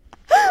too.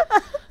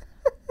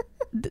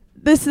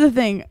 This is the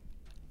thing.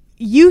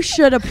 You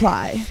should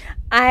apply.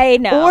 I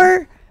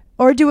know.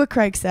 Or do what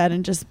Craig said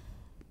and just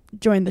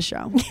join the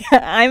show.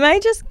 Yeah, I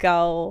might just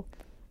go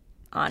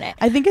on it.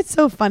 I think it's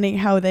so funny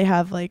how they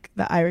have like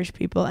the Irish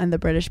people and the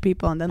British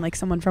people and then like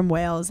someone from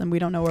Wales, and we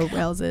don't know where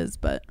Wales is,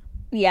 but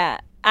yeah.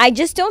 I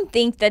just don't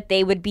think that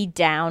they would be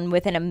down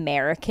with an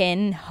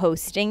American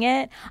hosting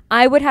it.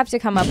 I would have to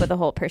come up with a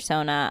whole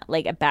persona,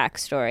 like a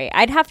backstory.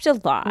 I'd have to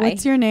lie.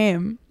 What's your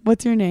name?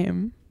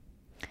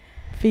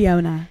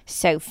 Fiona.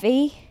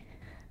 Sophie.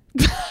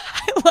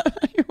 I love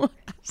how you want.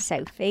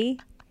 Sophie.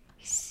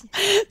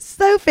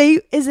 Sophie.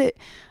 Is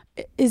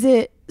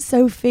it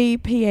Sophie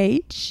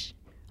PH?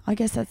 I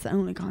guess that's the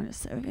only kind of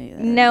Sophie.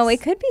 No,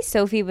 it could be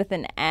Sophie with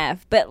an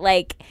F, but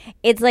like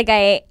it's like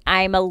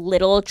I'm a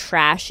little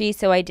trashy,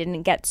 so I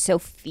didn't get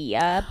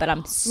Sophia, but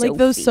I'm Sophie. Like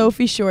those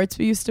Sophie shorts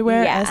we used to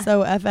wear. Yeah.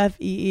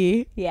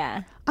 SOFFEE.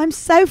 Yeah. I'm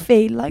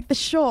Sophie, like the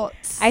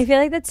shorts. I feel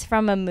like that's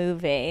from a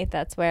movie.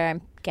 That's where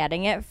I'm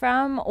getting it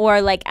from,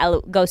 or like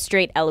go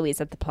straight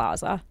Eloise at the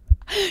Plaza.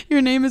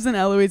 Your name isn't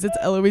Eloise; it's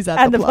Eloise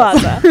at the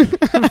Plaza.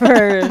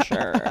 For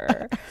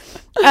sure.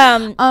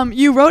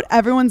 You wrote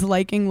everyone's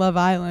liking Love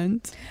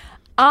Island.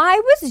 I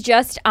was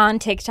just on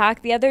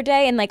TikTok the other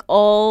day, and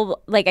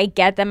I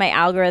get that my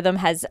algorithm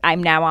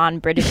I'm now on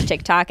British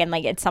TikTok, and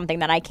like it's something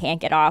that I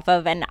can't get off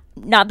of, and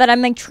not that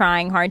I'm like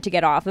trying hard to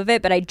get off of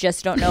it, but I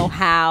just don't know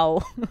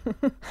how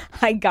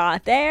I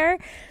got there.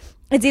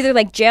 It's either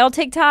like jail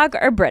TikTok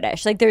or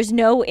British. Like there's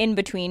no in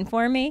between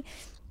for me.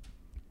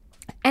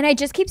 And I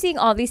just keep seeing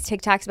all these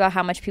TikToks about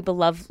how much people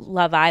love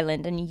Love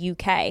Island in the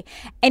UK.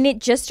 And it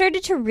just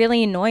started to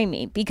really annoy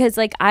me because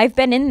like I've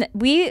been in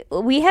we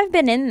have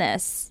been in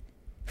this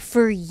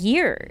for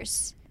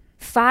years.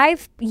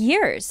 5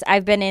 years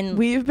I've been in.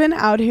 We've been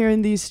out here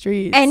in these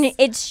streets. And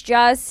it's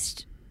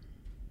just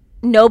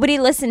nobody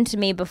listened to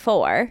me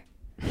before.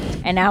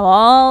 And now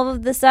all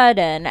of a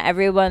sudden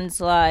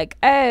everyone's like,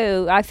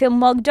 oh, I feel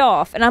mugged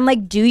off. And I'm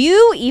like, do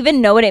you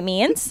even know what it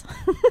means?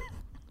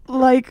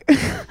 Like,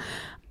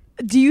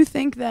 do you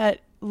think that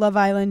Love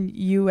Island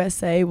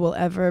USA will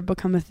ever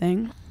become a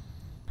thing?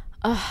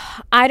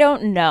 I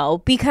don't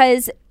know,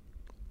 because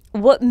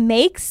what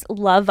makes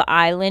Love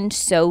Island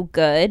so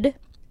good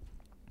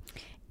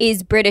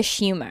is British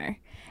humor.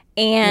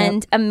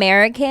 And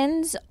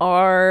Americans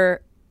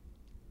are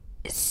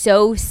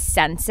so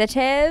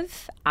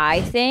sensitive,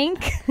 I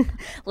think,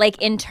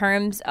 like in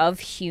terms of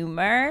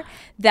humor,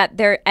 that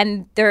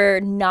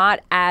they're not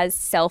as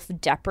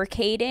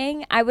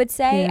self-deprecating, I would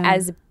say,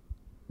 as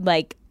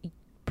like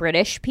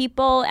British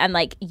people and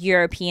like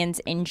Europeans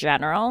in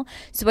general.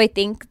 So I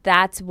think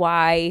that's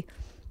why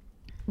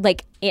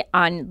like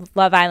on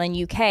Love Island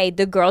UK,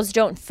 the girls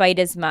don't fight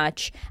as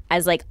much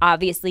as like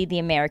obviously the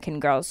American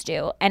girls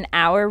do. And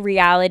our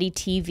reality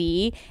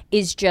TV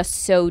is just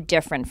so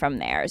different from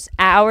theirs.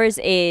 Ours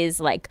is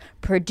like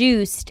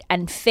produced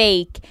and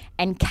fake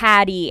and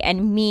catty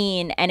and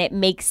mean, and it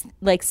makes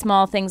like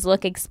small things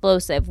look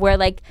explosive. Where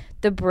like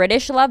the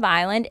British Love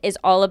Island is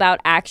all about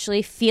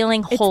actually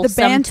feeling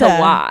wholesome to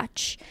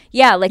watch.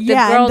 Yeah, like the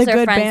girls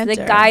are friends,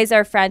 the guys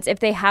are friends. If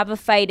they have a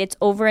fight, it's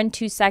over in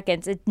 2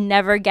 seconds. It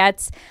never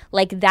gets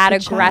like that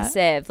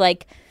aggressive.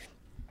 Like,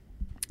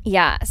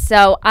 yeah.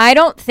 So I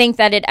don't think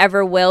that it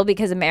ever will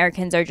because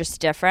Americans are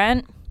just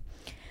different.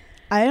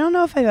 I don't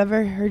know if I've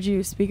ever heard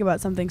you speak about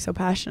something so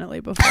passionately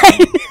before.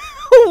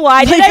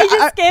 Why did I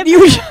just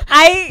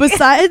skip?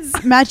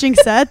 Besides matching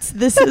sets,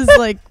 this is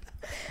like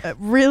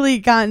really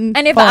gotten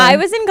and if fun. I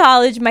was in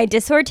college, my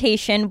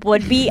dissertation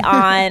would be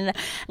on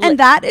and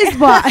that is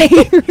why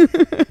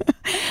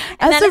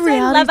and as a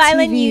reality Love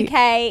Island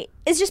UK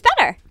is just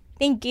better.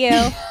 Thank you.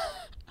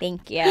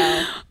 Thank you.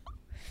 Yeah,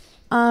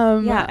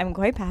 I'm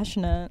quite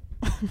passionate.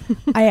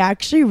 I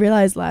actually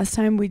realized last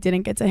time we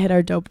didn't get to hit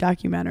our dope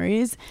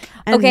documentaries,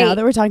 and now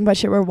that we're talking about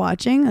shit we're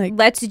watching, like,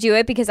 let's do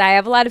it because I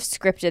have a lot of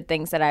scripted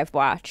things that I've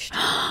watched.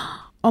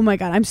 Oh my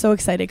god, I'm so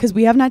excited because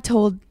we have not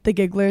told the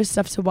Gigglers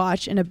stuff to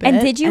watch in a bit.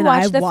 And did you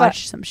watch I've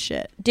watched some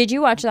shit. Did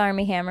you watch the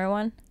Armie Hammer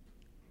one?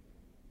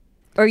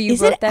 Or you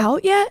is wrote it that?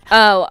 out yet?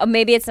 Oh,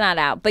 maybe it's not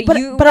out. But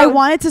I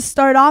wanted to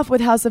start off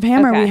with House of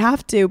Hammer. Okay. We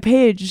have to.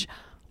 Paige,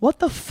 what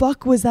the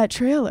fuck was that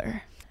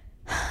trailer?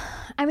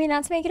 I mean,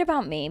 not to make it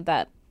about me,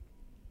 but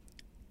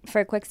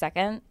for a quick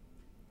second,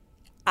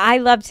 I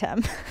loved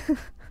him.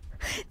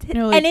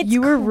 No, like, and it's you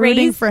were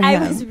rooting for him.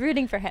 I was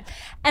rooting for him.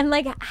 And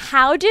like,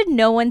 how did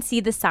no one see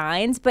the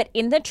signs? But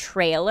in the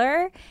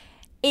trailer,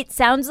 it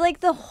sounds like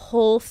the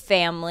whole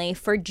family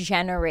for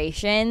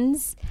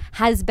generations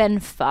has been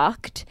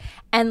fucked.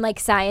 And like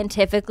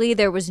scientifically,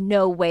 there was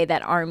no way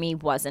that Armie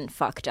wasn't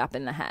fucked up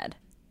in the head.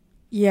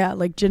 Yeah,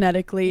 like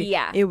genetically,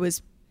 yeah, it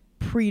was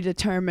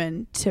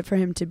predetermined for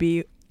him to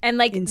be and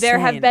like insane. There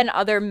have been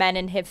other men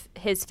in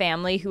his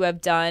family who have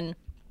done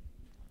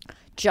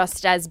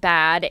just as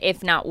bad,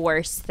 if not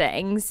worse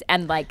things,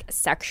 and like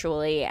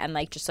sexually and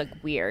like just like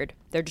weird.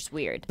 They're just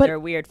weird. But they're a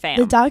weird fam.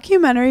 The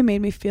documentary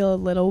made me feel a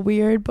little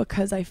weird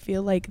because I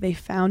feel like they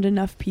found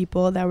enough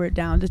people that were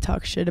down to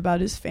talk shit about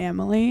his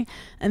family,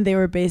 and they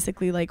were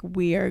basically like,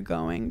 we are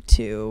going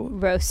to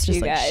roast just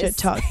you like guys, shit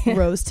talk,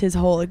 roast his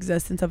whole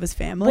existence of his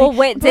family. Well,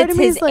 wait, it's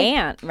his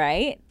aunt,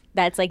 right?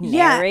 That's like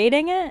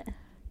narrating it.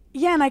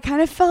 Yeah, and it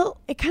kind of felt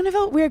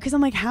weird because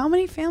I'm like, how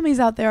many families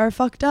out there are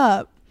fucked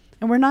up?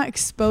 And we're not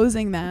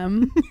exposing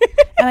them.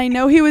 And I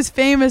know he was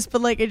famous,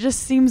 but like it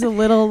just seems a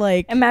little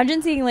like.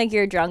 Imagine seeing like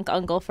your drunk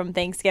uncle from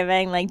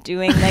Thanksgiving like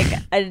doing like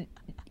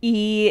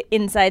a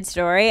inside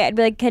story. I'd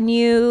be like, can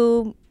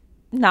you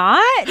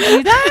not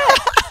do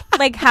that?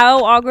 Like,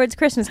 how awkward's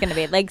Christmas gonna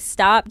be? Like,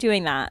 stop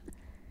doing that.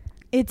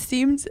 It's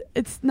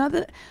not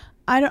that.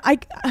 I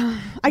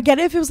get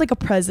it if it was like a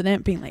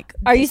president being like.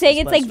 Are you saying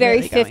it's like very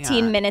really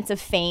 15 minutes of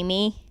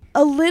famey?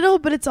 A little,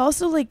 but it's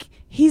also like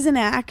he's an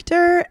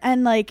actor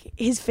and like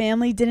his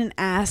family didn't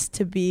ask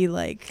to be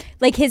like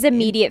his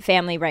immediate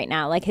family right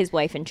now, like his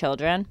wife and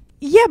children.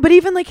 Yeah, but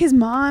even like his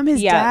mom,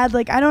 his dad,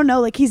 like I don't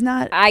know, like he's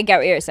not. I get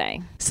what you're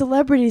saying.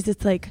 Celebrities,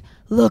 it's like,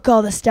 look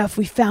all the stuff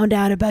we found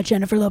out about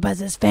Jennifer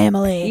Lopez's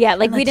family. Yeah,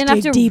 like we didn't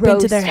have to deep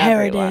roast into their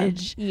everyone.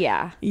 heritage.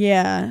 Yeah,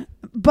 yeah,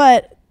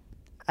 but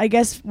I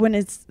guess when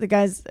it's the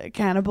guy's a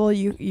cannibal,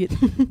 you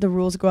the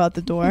rules go out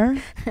the door.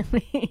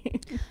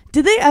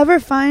 Did they ever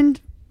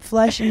find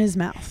flesh in his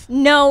mouth?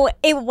 No,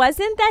 it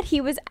wasn't that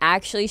he was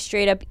actually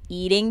straight up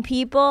eating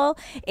people.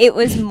 It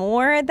was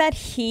more that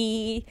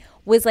he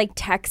was like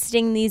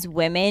texting these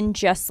women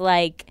just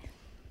like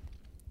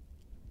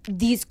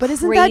these but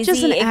isn't that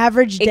just an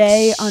average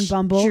day on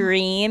Bumble?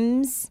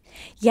 Dreams.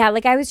 Yeah,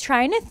 like I was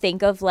trying to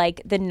think of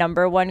like the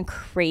number one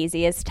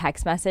craziest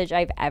text message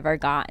I've ever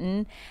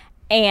gotten.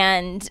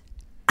 And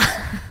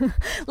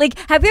like,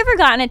 have you ever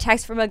gotten a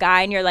text from a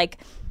guy and you're like,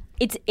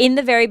 it's in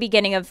the very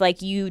beginning of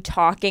like you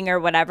talking or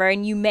whatever,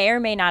 and you may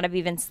or may not have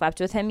even slept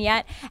with him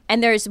yet,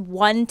 and there's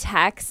one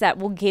text that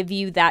will give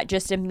you that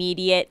just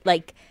immediate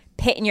like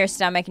pit in your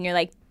stomach, and you're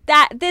like,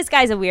 this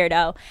guy's a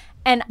weirdo.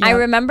 And yep. I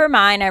remember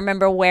mine. I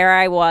remember where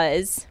I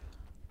was.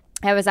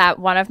 I was at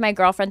one of my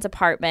girlfriend's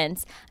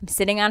apartments. I'm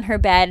sitting on her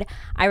bed.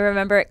 I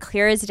remember it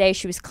clear as day.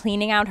 She was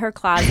cleaning out her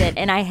closet,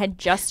 and I had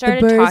just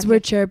started talking. The birds were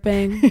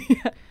chirping.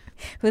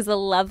 It was a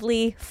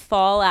lovely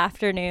fall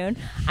afternoon.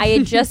 I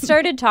had just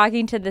started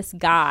talking to this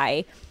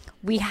guy.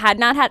 We had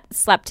not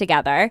slept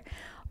together.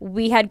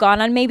 We had gone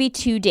on maybe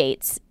 2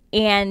 dates.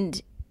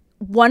 And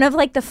one of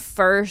like the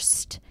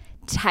first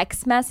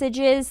text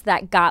messages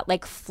that got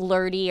like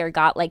flirty or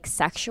got like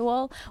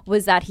sexual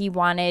was that he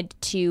wanted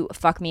to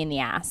fuck me in the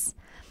ass.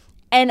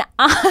 And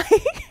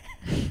I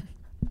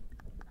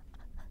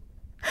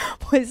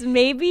was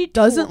maybe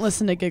doesn't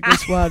listen to Giggler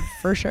Squad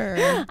for sure.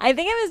 I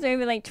think I was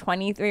maybe like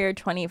 23 or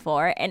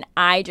 24, and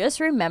I just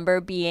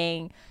remember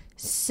being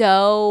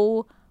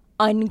so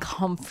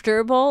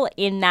uncomfortable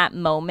in that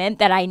moment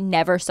that I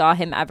never saw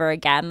him ever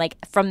again. Like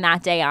from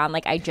that day on,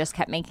 like I just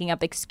kept making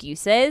up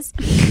excuses.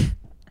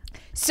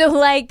 So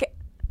like,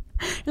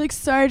 you're like,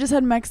 sorry, I just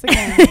had Mexican.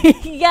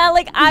 yeah,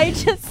 like I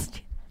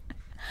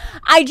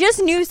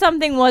just knew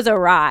something was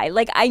awry.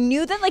 Like I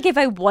knew that like if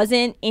I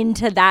wasn't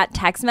into that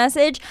text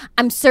message,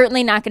 I'm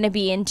certainly not going to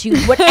be into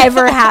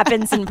whatever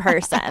happens in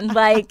person.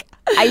 Like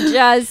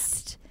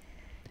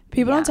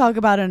people don't talk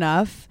about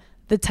enough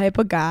the type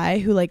of guy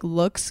who like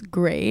looks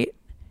great,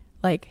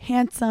 like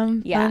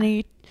handsome,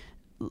 funny,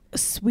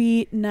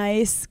 sweet,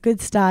 nice, good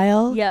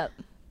style. Yep.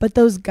 But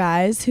those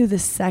guys who the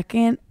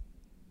second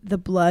the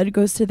blood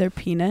goes to their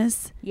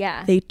penis,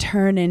 they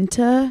turn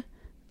into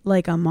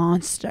like a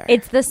monster.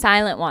 It's the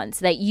silent ones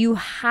that you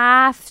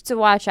have to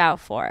watch out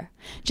for.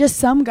 Just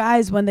some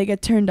guys, when they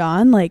get turned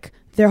on, like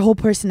their whole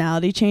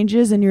personality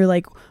changes and you're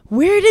like,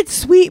 where did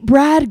sweet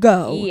Brad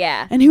go?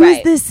 Yeah. And who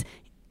is this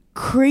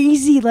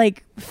crazy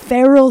like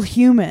feral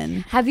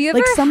human? Have you ever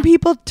like some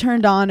people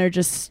turned on are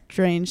just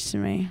strange to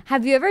me.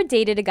 Have you ever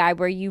dated a guy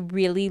where you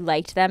really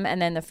liked them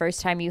and then the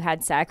first time you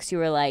had sex you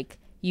were like,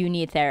 you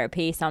need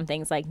therapy,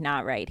 something's like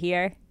not right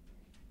here?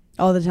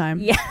 All the time.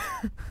 Yeah.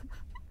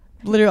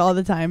 Literally all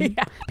the time.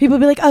 Yeah. People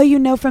be like, oh, you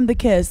know from the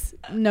kiss.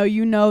 No,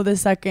 you know the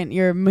second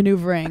you're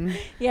maneuvering.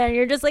 Yeah,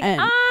 you're just like,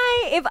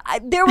 if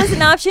there was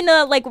an option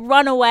to like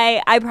run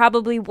away, I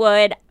probably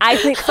would. I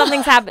think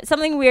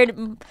something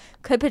weird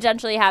could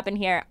potentially happen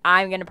here.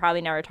 I'm going to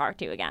probably never talk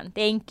to you again.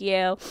 Thank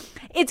you.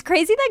 It's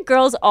crazy that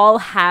girls all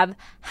have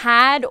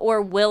had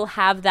or will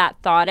have that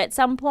thought at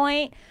some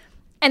point.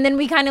 And then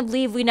we kind of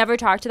leave. We never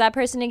talk to that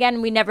person again.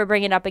 And we never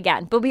bring it up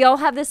again. But we all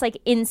have this like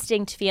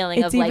instinct feeling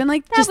it's of like, even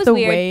like that just was the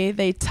weird. way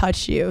they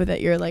touch you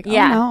that you're like, oh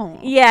no.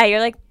 Yeah, you're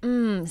like,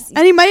 And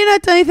he might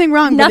not do anything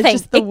wrong. Nothing. But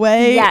it's just the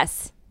way.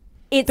 Yes.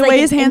 It's the like way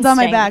his hands instinct. on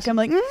my back. I'm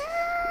like,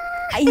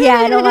 yeah,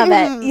 I don't love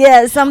it.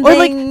 Yeah, something. Or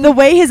like the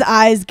way his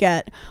eyes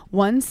get.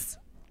 Once,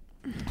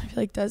 I feel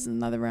like Des in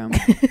another room.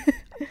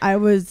 I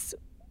was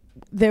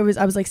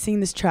like seeing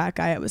this track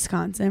guy at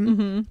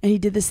Wisconsin, and he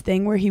did this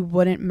thing where he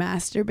wouldn't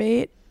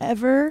masturbate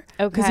ever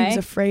because he was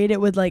afraid it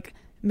would like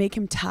make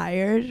him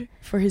tired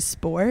for his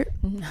sport.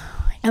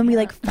 And we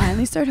like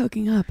finally started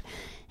hooking up,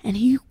 and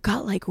he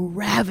got like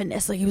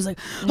ravenous, like he was like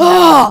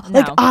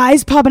like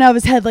eyes popping out of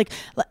his head, like,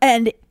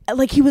 and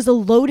like he was a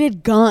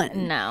loaded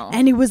gun.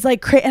 And he was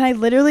like and I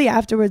literally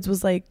afterwards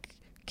was like,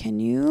 can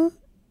you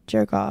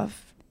jerk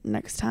off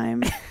next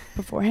time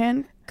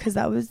beforehand, because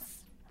that was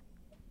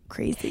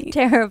crazy,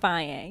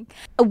 terrifying.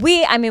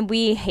 We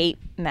hate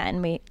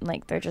men. We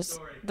like, they're just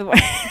the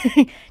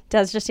way.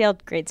 Does just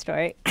yelled great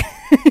story.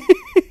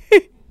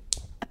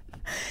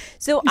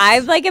 So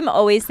I've like am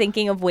always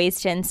thinking of ways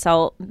to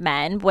insult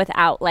men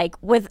without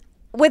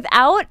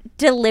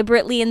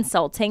deliberately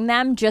insulting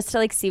them, just to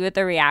like see what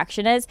the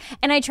reaction is.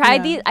 And I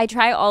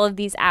try all of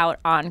these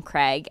out on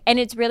Craig, and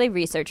it's really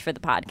research for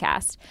the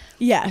podcast.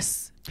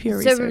 Yes. Pure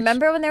research. So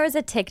remember when there was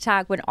a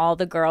TikTok when all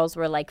the girls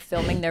were like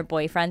filming their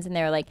boyfriends and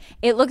they were like,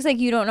 it looks like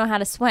you don't know how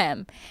to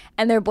swim,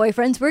 and their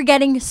boyfriends were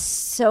getting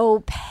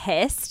so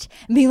pissed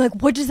and being like,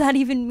 what does that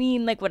even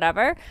mean, like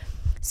whatever.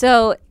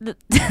 So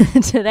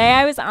today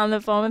I was on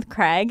the phone with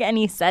Craig and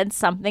he said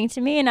something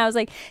to me and I was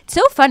like, it's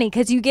so funny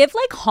because you give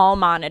like hall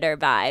monitor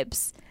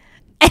vibes.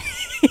 And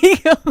he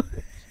goes,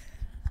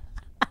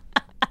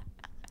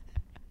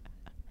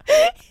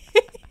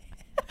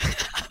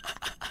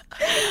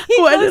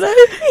 why did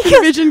I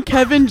envision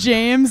Kevin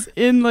James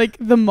in like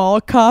the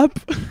mall cop?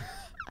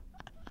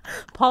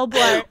 Paul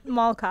Blart,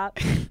 Mall Cop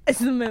is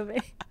the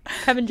movie.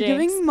 Kevin James.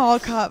 Giving mall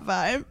cop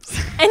vibes.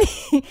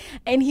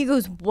 And he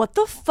goes, what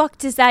the fuck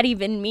does that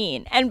even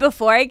mean? And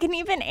before I can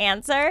even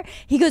answer,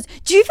 he goes,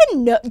 did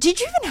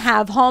you even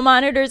have hall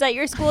monitors at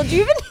your school? Do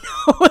you even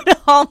know what a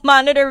hall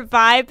monitor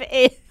vibe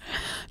is?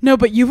 No,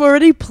 but you've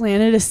already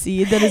planted a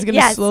seed that is going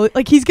to slowly,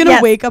 like he's going to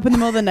wake up in the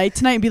middle of the night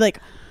tonight and be like,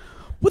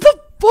 what the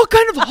fuck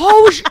kind of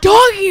hall was she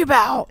talking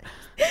about?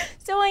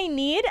 So I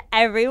need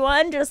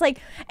everyone just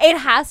like, it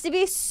has to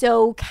be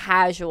so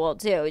casual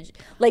too.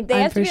 Like they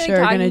have to be like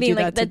talking to me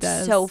like,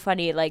 that's so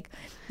funny. Like,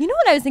 you know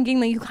what I was thinking?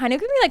 Like, you kind of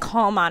give me like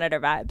hall monitor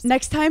vibes.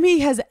 Next time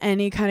he has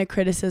any kind of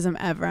criticism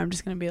ever, I'm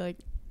just going to be like,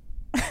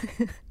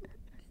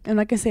 I'm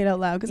not going to say it out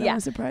loud because I want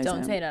to surprise him.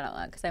 Don't say it out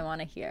loud because I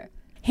want to hear.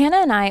 Hannah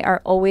and I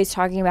are always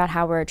talking about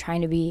how we're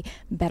trying to be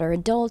better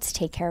adults,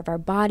 take care of our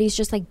bodies,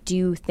 just like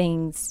do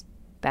things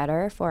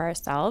better for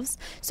ourselves.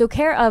 So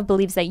Care of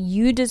believes that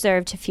you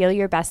deserve to feel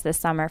your best this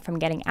summer, from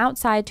getting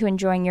outside to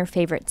enjoying your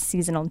favorite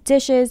seasonal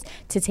dishes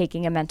to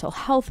taking a mental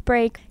health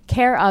break.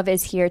 Care of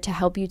is here to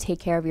help you take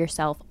care of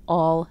yourself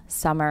all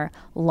summer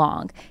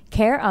long.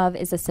 Care of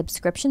is a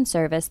subscription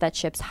service that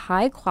ships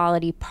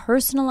high-quality,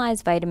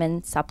 personalized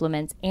vitamin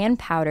supplements and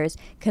powders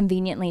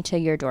conveniently to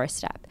your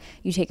doorstep.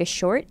 You take a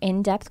short,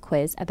 in-depth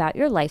quiz about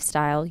your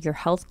lifestyle, your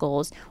health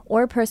goals,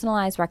 or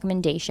personalized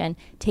recommendation,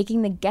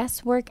 taking the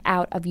guesswork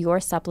out of your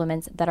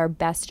supplements that are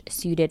best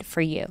suited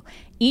for you.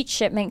 Each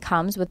shipment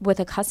comes with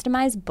a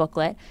customized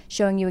booklet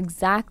showing you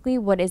exactly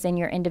what is in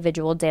your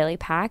individual daily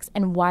packs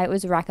and why it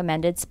was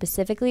recommended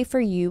specifically for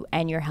you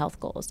and your health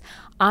goals.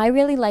 I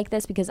really like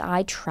this because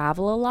I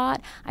travel a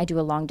lot. I do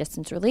a long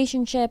distance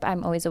relationship.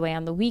 I'm always away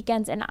on the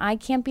weekends, and I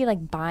can't be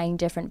like buying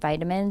different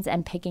vitamins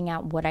and picking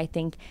out what I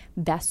think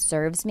best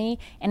serves me.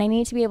 And I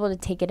need to be able to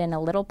take it in a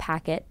little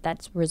packet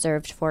that's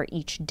reserved for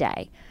each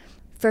day.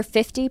 For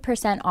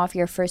 50% off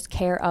your first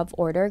Care of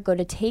order, go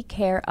to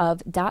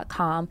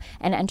takecareof.com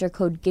and enter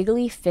code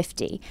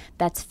GIGGLY50.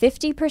 That's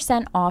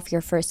 50% off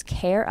your first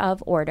Care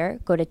of order.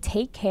 Go to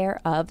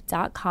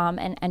takecareof.com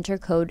and enter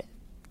code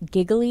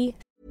GIGGLY.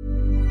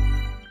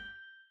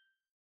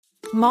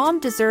 Mom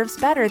deserves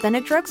better than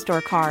a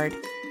drugstore card.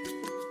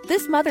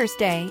 This Mother's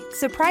Day,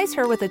 surprise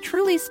her with a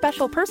truly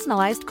special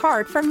personalized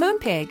card from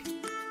Moonpig.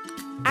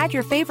 Add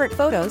your favorite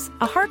photos,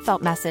 a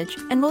heartfelt message,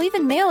 and we'll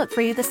even mail it for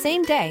you the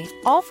same day,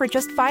 all for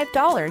just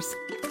 $5.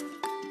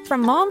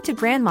 From mom to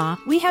grandma,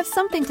 we have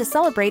something to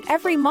celebrate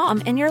every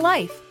mom in your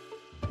life.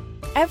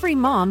 Every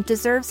mom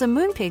deserves a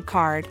Moonpig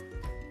card.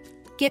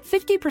 Get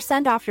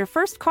 50% off your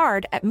first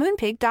card at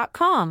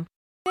moonpig.com.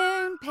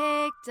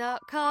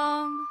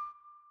 Moonpig.com.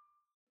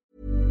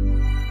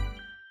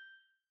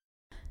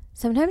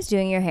 Sometimes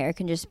doing your hair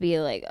can just be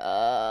like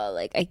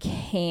I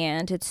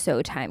can't. It's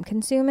so time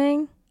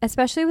consuming,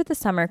 especially with the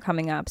summer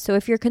coming up. So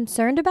if you're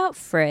concerned about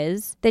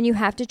frizz, then you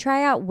have to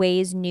try out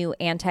OUAI's new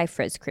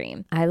anti-frizz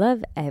cream. I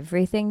love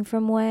everything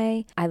from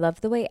OUAI. I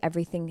love the way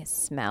everything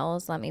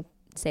smells. Let me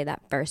say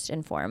that first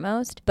and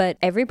foremost. But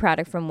every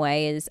product from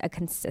OUAI is a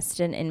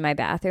consistent in my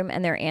bathroom,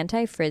 and their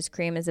anti-frizz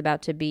cream is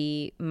about to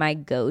be my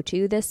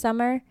go-to this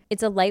summer.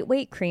 It's a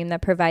lightweight cream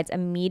that provides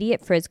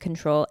immediate frizz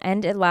control,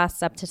 and it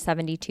lasts up to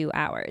 72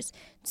 hours.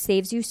 It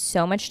saves you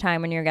so much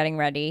time when you're getting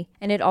ready,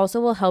 and it also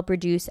will help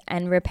reduce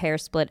and repair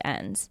split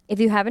ends. If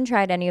you haven't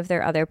tried any of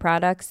their other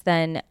products,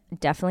 then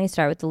definitely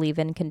start with the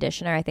leave-in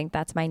conditioner. I think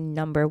that's my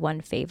number one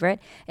favorite.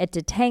 It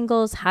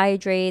detangles,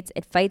 hydrates,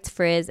 it fights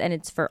frizz, and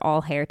it's for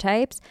all hair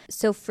types.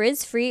 So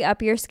frizz-free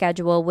up your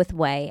schedule with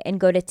OUAI and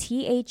go to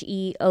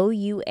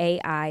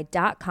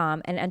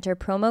THEOUAI.com and enter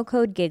promo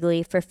code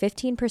GIGGLY for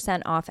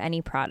 15% off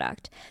any product.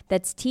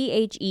 That's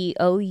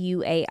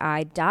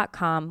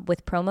THEOUAI.com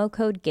with promo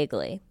code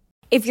GIGGLY.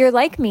 If you're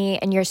like me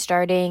and you're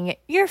starting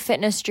your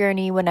fitness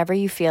journey whenever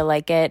you feel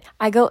like it,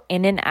 I go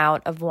in and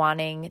out of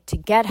wanting to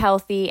get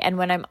healthy. And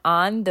when I'm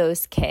on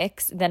those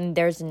kicks, then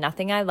there's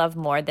nothing I love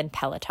more than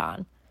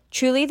Peloton.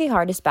 Truly, the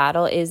hardest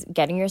battle is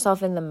getting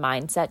yourself in the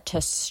mindset to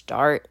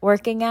start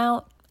working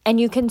out. And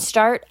you can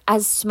start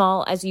as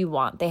small as you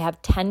want. They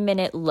have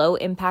 10-minute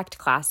low-impact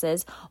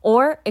classes.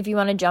 Or if you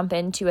want to jump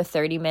into a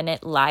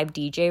 30-minute live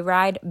DJ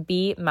ride,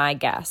 be my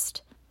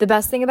guest. The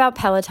best thing about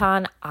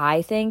Peloton,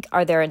 I think,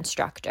 are their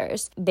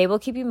instructors. They will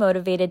keep you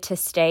motivated to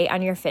stay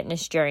on your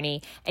fitness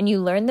journey, and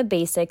you learn the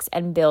basics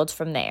and build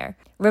from there.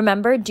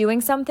 Remember, doing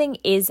something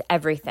is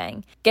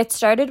everything. Get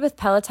started with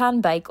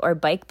Peloton Bike or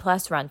Bike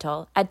Plus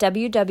Rental at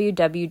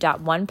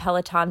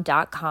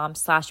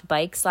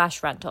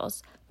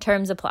www.onepeloton.com/bike/rentals.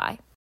 Terms apply.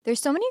 There's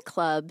so many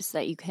clubs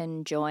that you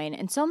can join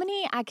and so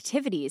many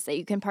activities that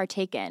you can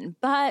partake in,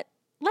 but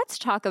let's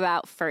talk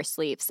about First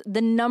Leafs,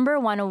 the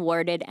 #1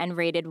 awarded and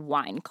rated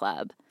wine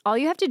club. All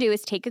you have to do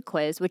is take a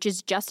quiz, which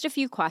is just a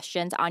few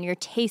questions on your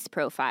taste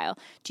profile.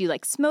 Do you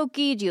like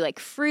smoky? Do you like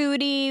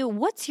fruity?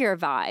 What's your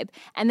vibe?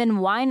 And then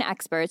wine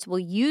experts will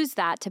use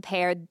that to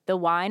pair the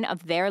wine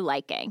of their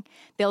liking.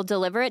 They'll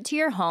deliver it to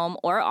your home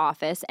or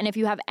office, and if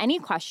you have any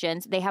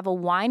questions, they have a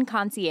wine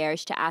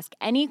concierge to ask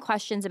any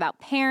questions about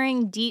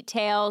pairing,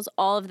 details,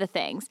 all of the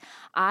things.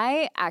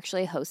 I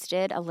actually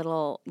hosted a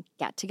little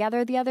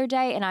get-together the other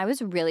day, and I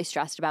was really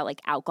stressed about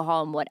like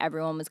alcohol and what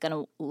everyone was going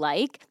to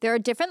like. There are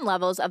different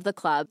levels of the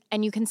club,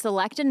 and you can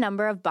select a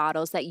number of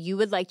bottles that you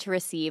would like to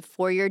receive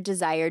for your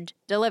desired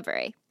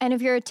delivery. And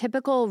if you're a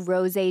typical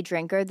rosé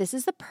drinker, this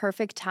is the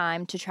perfect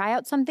time to try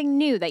out something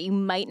new that you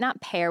might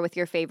not pair with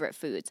your favorite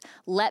foods.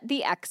 Let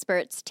the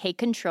experts take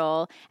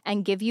control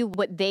and give you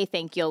what they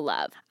think you'll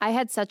love. I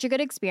had such a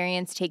good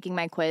experience taking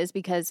my quiz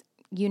because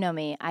you know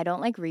me, I don't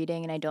like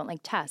reading and I don't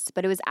like tests,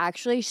 but it was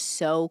actually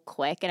so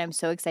quick and I'm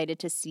so excited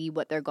to see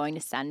what they're going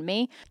to send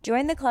me.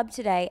 Join the club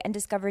today and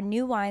discover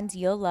new wines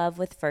you'll love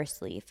with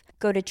First Leaf.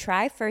 Go to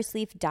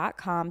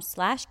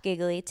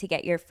tryfirstleaf.com/giggly to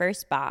get your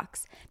first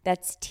box.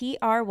 That's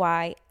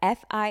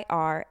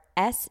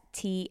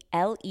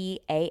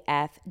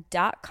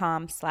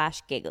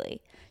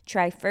TryFirstleaf.com/giggly.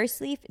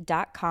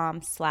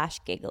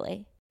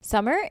 Tryfirstleaf.com/giggly.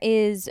 Summer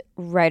is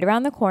right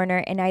around the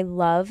corner, and I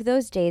love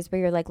those days where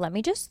you're like, let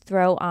me just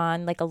throw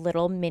on like a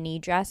little mini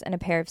dress and a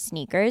pair of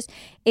sneakers.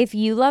 If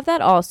you love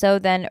that also,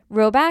 then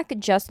Rhoback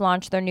just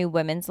launched their new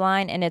women's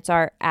line, and it's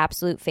our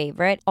absolute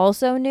favorite.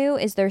 Also new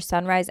is their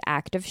Sunrise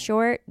Active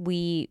Short.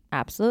 We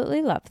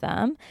absolutely love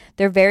them.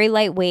 They're very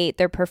lightweight.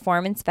 They're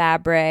performance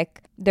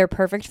fabric. They're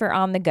perfect for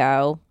on the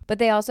go. But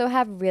they also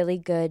have really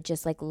good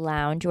just like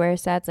loungewear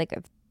sets, like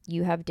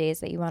you have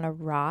days that you want to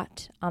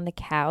rot on the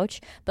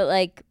couch, but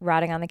like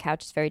rotting on the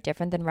couch is very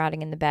different than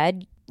rotting in the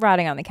bed.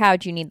 Rotting on the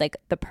couch, you need like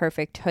the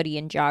perfect hoodie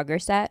and jogger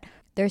set.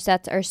 Their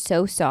sets are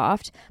so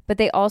soft, but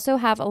they also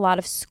have a lot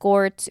of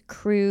skirts,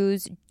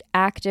 crews,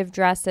 active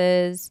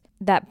dresses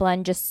that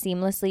blend just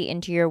seamlessly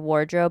into your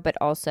wardrobe, but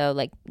also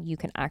like you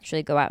can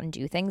actually go out and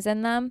do things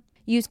in them.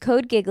 Use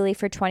code GIGGLY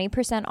for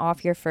 20%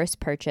 off your first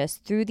purchase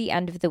through the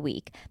end of the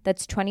week.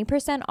 That's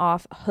 20%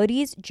 off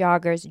hoodies,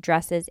 joggers,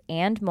 dresses,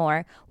 and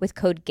more with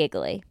code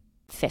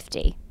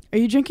GIGGLY50. Are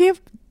you drinking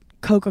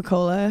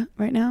Coca-Cola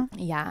right now?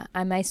 Yeah,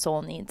 my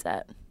soul needs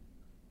it.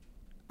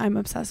 I'm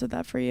obsessed with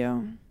that for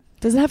you.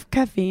 Does it have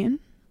caffeine?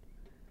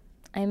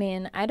 I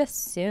mean, I'd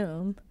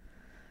assume.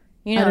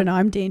 I don't know.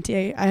 I'm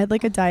dainty. I had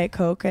like a Diet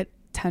Coke at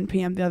 10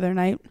 p.m. the other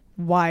night,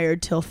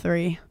 wired till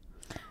 3.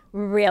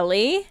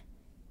 Really?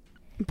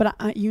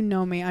 But you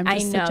know me. I'm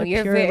just such a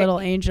you're pure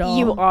little angel.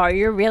 You are.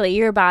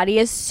 Your body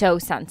is so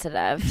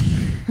sensitive.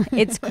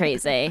 It's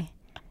crazy.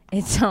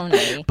 It's so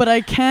nutty. But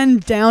I can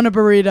down a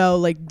burrito,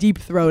 like deep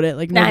throat it,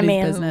 like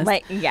nobody's business.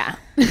 Like, yeah.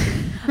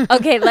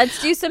 Okay,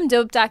 let's do some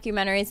dope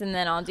documentaries, and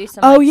then I'll do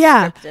some.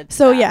 Scripted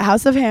stuff. Yeah,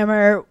 House of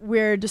Hammer.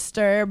 We're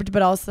disturbed,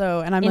 but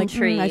also, and I'm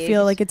intrigued. I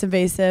feel like it's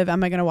invasive.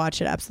 Am I gonna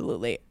watch it?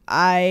 Absolutely.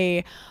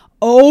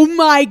 Oh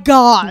my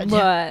God.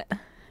 What?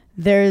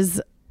 There's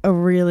a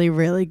really,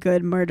 really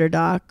good murder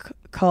doc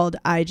called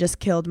I Just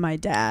Killed My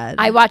Dad.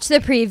 I watched the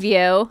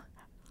preview.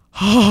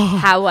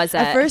 How was it?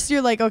 At first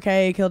you're like,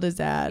 okay, he killed his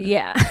dad.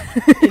 Yeah.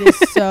 It is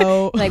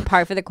so like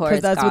par for the course.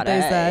 That's what they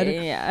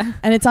said. Yeah.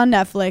 And it's on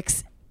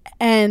Netflix.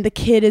 And the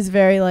kid is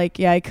very like,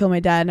 yeah, I killed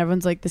my dad. And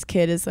everyone's like, this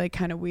kid is like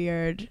kind of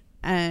weird.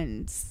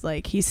 And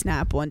like he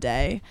snapped one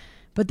day.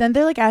 But then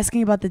they're like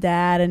asking about the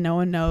dad and no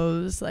one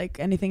knows like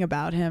anything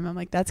about him. I'm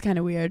like, that's kind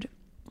of weird.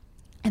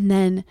 And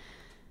then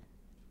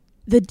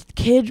the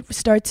kid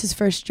starts his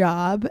first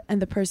job,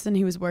 and the person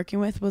he was working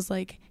with was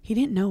like, he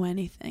didn't know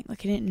anything.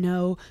 Like, he didn't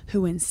know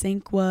who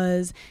NSYNC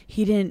was.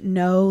 He didn't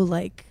know,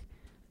 like,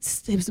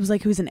 it was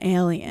like he was an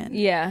alien.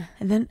 Yeah.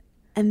 And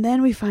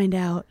then we find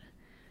out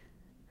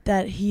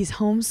that he's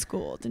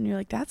homeschooled, and you're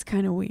like, that's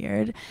kind of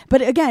weird.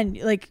 But again,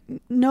 like,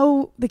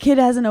 no, the kid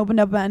hasn't opened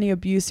up about any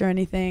abuse or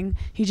anything.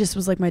 He just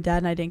was like, my dad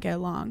and I didn't get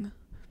along.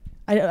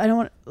 I don't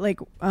want,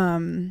 like,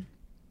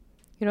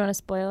 You don't want to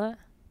spoil it?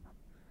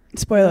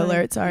 Spoiler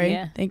alert, sorry.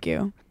 Yeah. Thank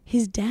you.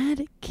 His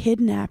dad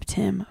kidnapped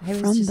him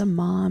from the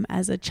mom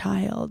as a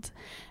child.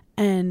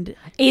 And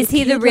is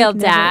he the real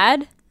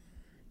dad?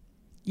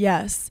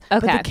 Yes.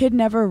 Okay. But the kid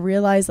never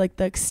realized like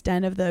the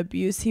extent of the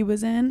abuse he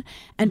was in.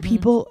 And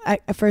people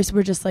at first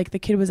were just like, the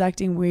kid was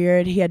acting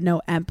weird. He had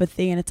no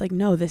empathy. And it's like,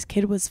 no, this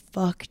kid was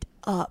fucked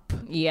up.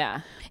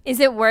 Yeah. Is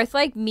it worth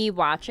like me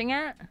watching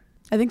it?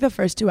 I think the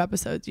first 2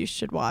 episodes you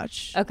should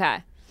watch.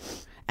 Okay.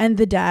 And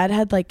the dad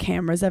had like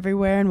cameras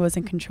everywhere and was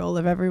in control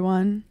of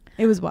everyone.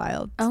 It was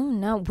wild. Oh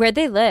no. Where'd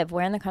they live?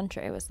 Where in the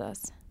country was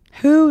this?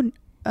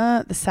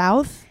 The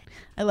South?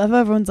 I love how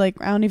everyone's like,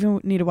 I don't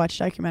even need to watch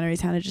documentaries.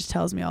 Hannah just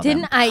tells me all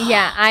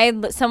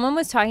that. Someone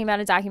was talking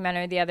about a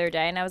documentary the other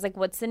day, and I was like,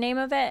 what's the name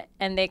of it?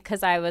 And they're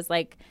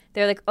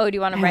like, oh, do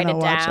you want to write it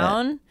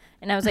down?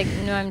 And I was like,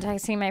 no, I'm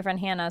texting my friend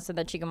Hannah so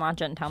that she can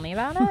watch it and tell me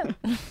about it.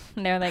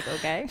 And they're like,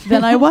 okay.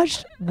 Then I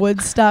watched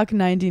Woodstock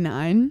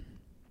 99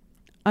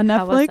 on Netflix.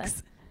 How was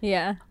that?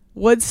 Yeah.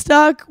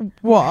 Woodstock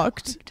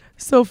walked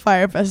so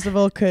Fyre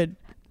Festival could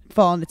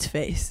fall on its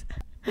face.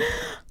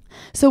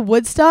 So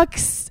Woodstock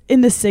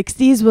in the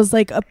 60s was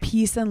like a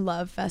peace and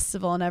love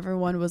festival, and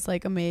everyone was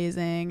like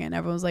amazing, and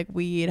everyone was like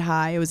weed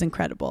high. It was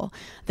incredible.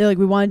 They're like,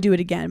 we want to do it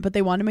again, but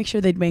they want to make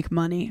sure they'd make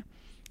money,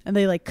 and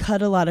they like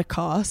cut a lot of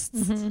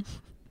costs.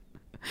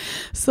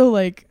 So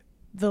like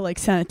the like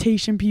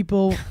sanitation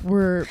people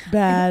were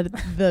bad.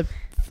 The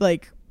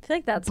like I feel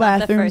like that's bathrooms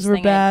not the first were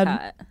thing bad. I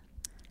cut.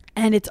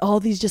 And it's all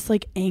these just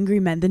like angry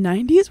men. The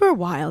 90s were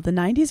wild. The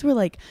 90s were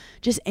like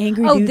just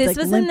angry dudes. Oh, this like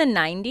was in the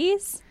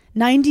 90s?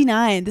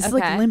 99. This is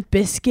Okay. like Limp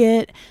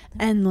Bizkit,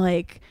 and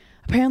like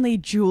apparently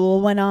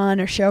Jewel went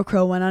on, or Sheryl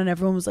Crow went on, and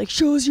everyone was like,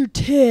 show us your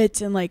tits.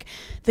 And like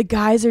the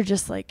guys are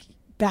just like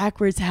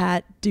backwards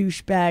hat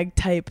douchebag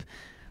type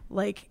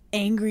like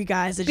angry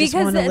guys that just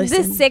want to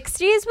listen. The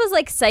 60s was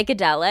like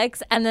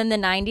psychedelics, and then the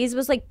 90s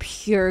was like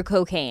pure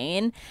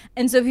cocaine,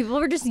 and so people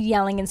were just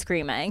yelling and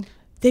screaming.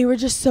 They were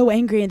just so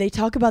angry, and they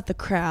talk about the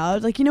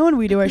crowd. Like, you know, when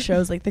we do our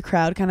shows, like the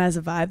crowd kind of has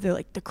a vibe. They're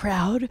like, the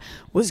crowd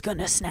was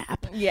gonna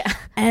snap. Yeah.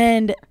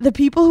 And the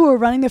people who were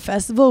running the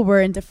festival were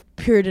in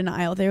pure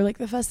denial. They were like,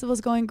 the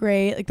festival's going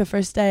great. Like the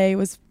first day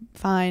was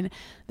fine.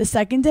 The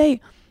second day,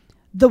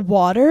 the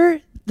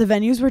water, the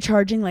venues were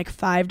charging like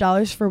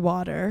 $5 for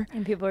water.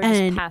 And people are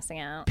just passing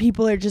out.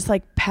 People are just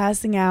like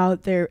passing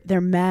out. They're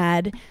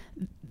mad.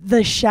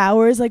 The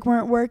showers like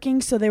weren't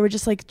working, so they were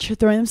just like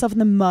throwing themselves in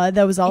the mud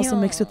that was also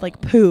mixed with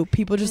like poop.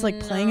 People just like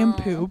playing in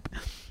poop.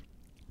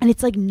 And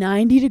it's like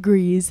 90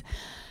 degrees.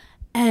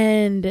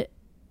 And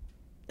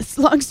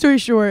long story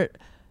short,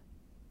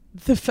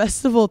 the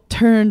festival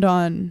turned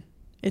on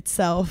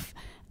itself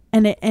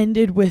and it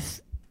ended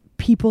with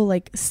people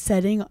like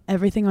setting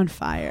everything on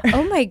fire.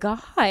 Oh my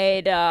God.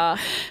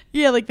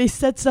 Yeah, like they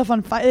set stuff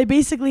on fire. They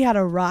basically had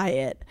a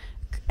riot.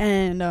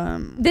 And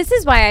this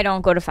is why I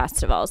don't go to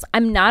festivals.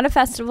 I'm not a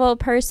festival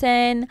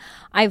person.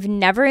 I've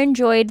never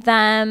enjoyed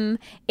them.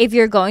 If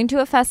you're going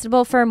to a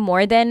festival for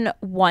more than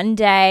one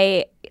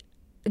day,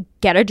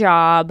 get a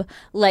job.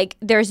 Like,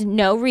 there's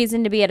no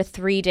reason to be at a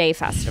 3-day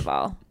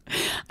festival.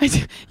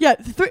 Yeah,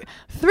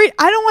 three.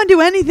 I don't want to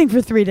do anything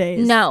for 3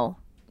 days. No.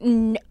 I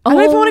don't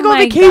even want to go on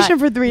vacation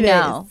for 3 days.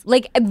 No.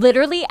 Like,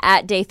 literally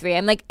at day 3,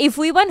 I'm like, if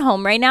we went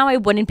home right now, I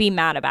wouldn't be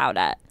mad about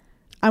it.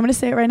 I'm going to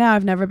say it right now.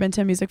 I've never been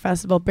to a music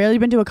festival, barely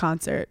been to a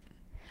concert.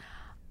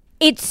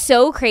 It's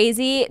so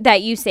crazy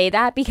that you say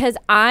that because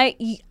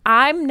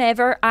I'm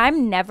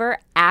never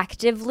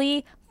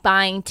actively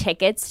buying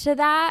tickets to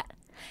that.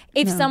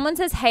 If someone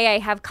says, "Hey, I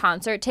have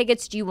concert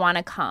tickets, do you want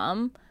to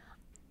come?"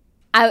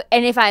 And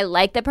if I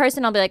like the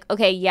person, I'll be like,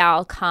 "Okay, yeah,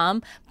 I'll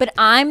come." But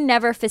I'm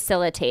never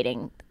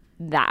facilitating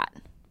that.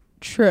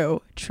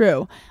 True.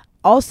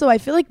 Also, I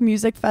feel like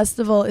music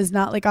festival is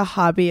not like a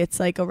hobby. It's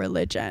like a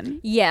religion.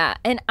 Yeah,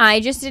 and I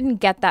just didn't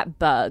get that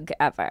bug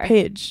ever.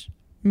 Paige,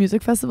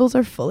 music festivals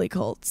are fully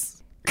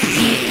cults.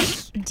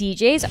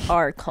 DJs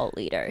are cult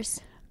leaders.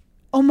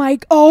 Oh my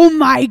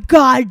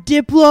God.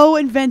 Diplo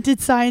invented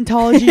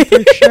Scientology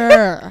for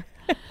sure.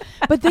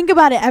 But think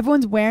about it.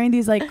 Everyone's wearing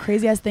these like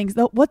crazy ass things.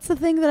 What's the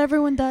thing that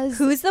everyone does?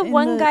 Who's the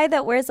one guy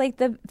that wears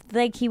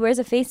he wears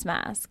a face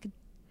mask?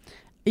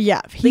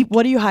 Yeah.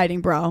 What are you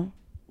hiding, bro?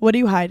 What are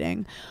you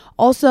hiding?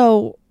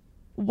 Also,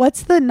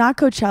 what's not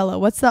Coachella?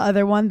 What's the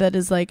other one that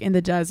is like in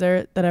the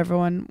desert that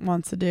everyone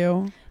wants to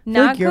do? I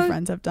feel like your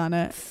friends have done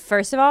it.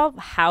 First of all,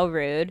 how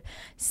rude.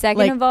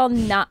 Second of all,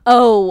 not.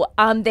 Oh,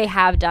 they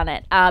have done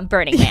it.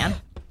 Burning Man.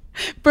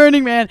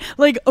 Burning Man.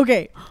 Like,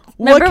 okay.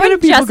 What kind of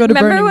people go to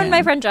Burning Man? Remember when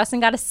my friend Justin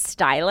got a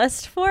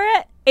stylist for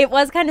it? It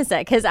was kind of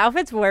sick. His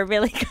outfits were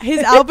really good. His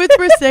outfits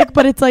were sick,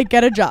 but it's like,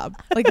 get a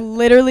job. Like,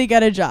 literally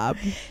get a job.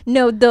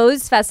 No,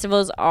 those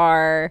festivals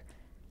are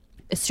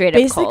straight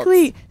up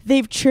basically cults.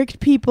 They've tricked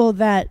people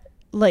that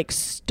like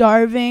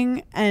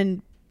starving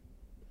and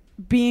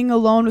being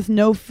alone with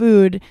no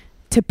food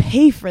to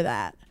pay for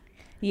that.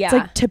 Yeah, it's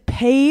like to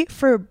pay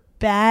for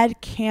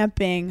bad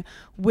camping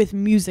with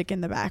music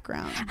in the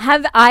background.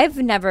 I've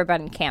never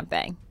been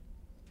camping.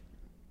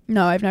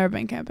 No, I've never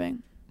been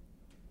camping.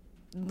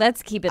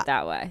 Let's keep it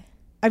that way.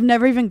 I've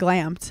never even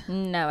glamped.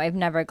 No, I've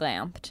never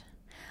glamped.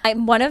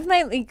 One of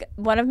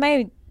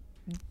my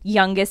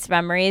youngest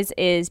memories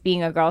is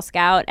being a Girl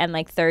Scout and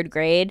like 3rd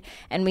grade,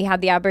 and we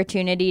had the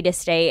opportunity to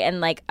stay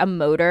in like a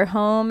motor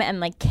home and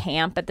like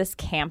camp at this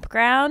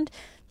campground,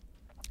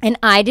 and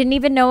I didn't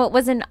even know it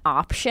was an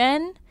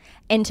option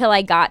until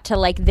I got to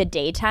like the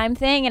daytime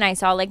thing, and I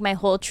saw like my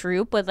whole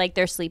troop with like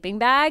their sleeping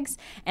bags,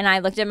 and I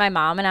looked at my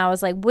mom and I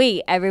was like,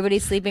 wait,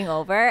 everybody's sleeping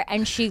over?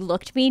 And she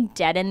looked me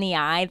dead in the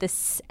eye,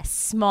 this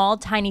small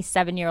tiny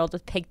 7-year-old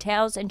with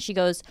pigtails, and she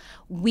goes,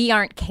 "We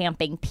aren't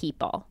camping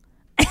people."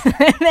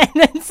 And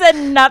then said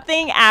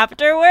nothing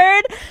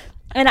afterward,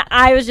 and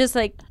I was just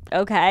like,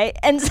 okay.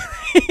 And so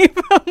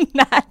from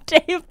that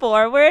day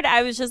forward,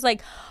 I was just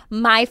like,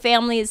 my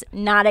family is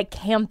not a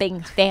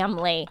camping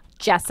family,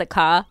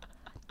 Jessica.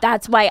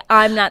 That's why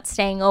I'm not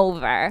staying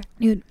over.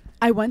 Dude,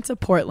 I went to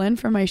Portland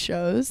for my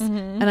shows,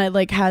 and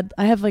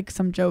I have like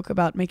some joke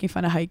about making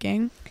fun of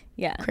hiking.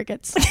 Yeah,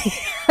 crickets.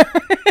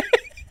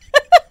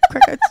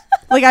 Crickets.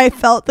 Like, I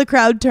felt the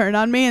crowd turn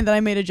on me, and then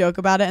I made a joke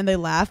about it, and they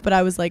laughed. But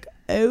I was like,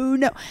 oh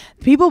no.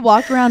 People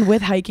walk around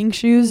with hiking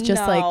shoes,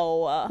 just like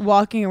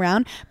walking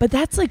around. But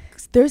that's like,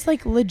 there's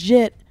like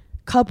legit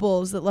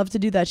couples that love to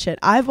do that shit.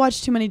 I've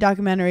watched too many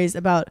documentaries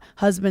about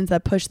husbands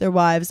that push their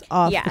wives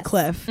off the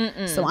cliff.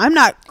 So I'm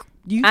not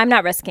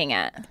risking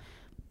it.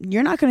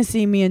 You're not going to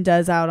see me and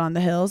Des out on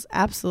the hills.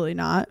 Absolutely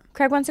not.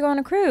 Craig wants to go on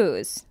a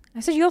cruise. I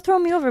said, you'll throw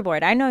me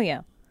overboard. I know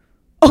you.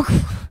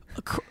 Oh,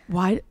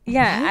 why?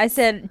 Yeah, I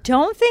said,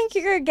 don't think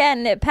you're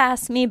getting it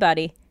past me,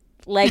 buddy.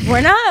 Like,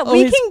 we're not. Oh,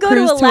 we can go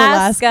to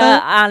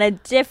Alaska on a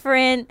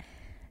different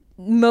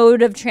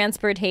mode of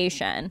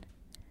transportation.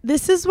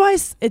 This is why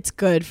it's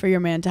good for your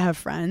man to have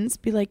friends.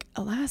 Be like,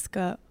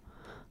 Alaska.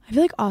 I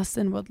feel like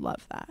Austin would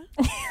love that.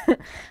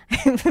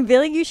 I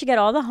feel like you should get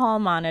all the hall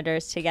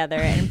monitors together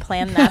and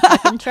plan that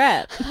fucking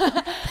trip.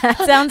 That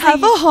sounds like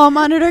have a hall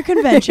monitor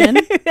convention.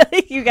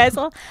 You guys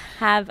will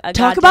have a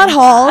talk about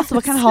halls.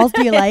 What kind of halls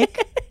do you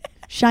like?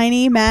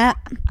 Shiny, matte,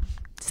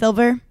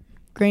 silver,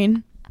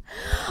 green.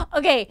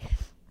 Okay,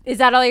 is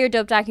that all your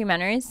dope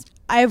documentaries?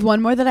 I have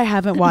one more that I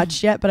haven't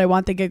watched yet, but I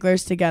want the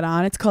gigglers to get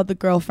on. It's called The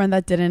Girlfriend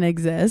That Didn't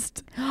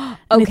Exist.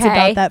 And it's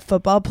about that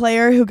football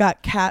player who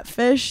got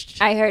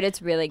catfished. I heard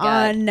it's really good.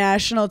 On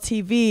national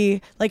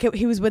TV. Like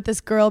he was with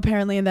this girl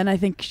apparently, and then I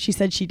think she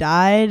said she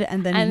died,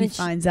 and then he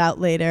finds out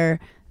later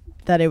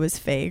that it was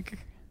fake.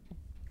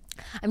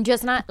 I'm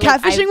just not...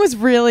 Catfishing was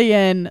really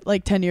in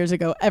like 10 years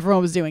ago.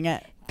 Everyone was doing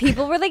it.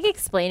 People were like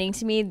explaining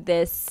to me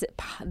this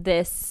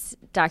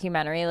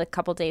documentary like a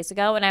couple days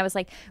ago, and I was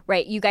like,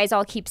 right, you guys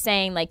all keep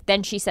saying like,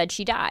 then she said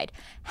she died.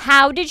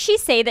 How did she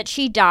say that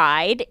she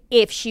died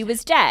if she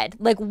was dead?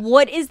 Like,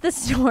 what is the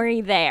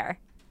story there?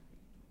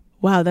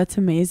 Wow, that's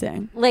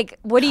amazing. Like,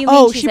 what do you mean?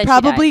 Oh, she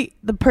probably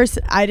the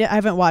person. I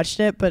haven't watched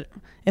it, but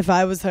if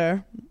I was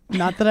her,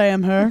 not that I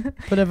am her,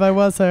 but if I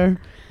was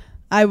her,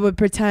 I would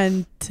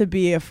pretend to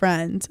be a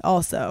friend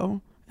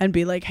also and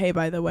be like, hey,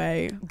 by the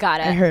way,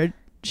 got it. I heard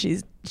she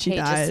died.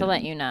 Just to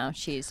let you know,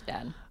 she's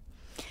dead.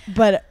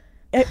 But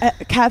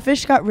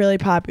Catfish got really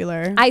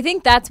popular. I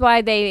think that's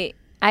why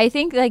I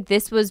think like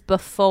this was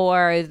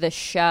before the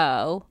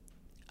show.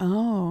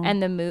 Oh.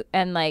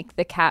 And like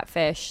the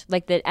Catfish,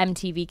 like the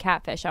MTV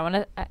Catfish. I want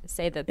to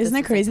say that. Isn't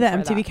it crazy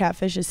that MTV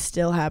Catfish is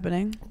still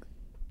happening?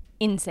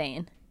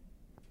 Insane.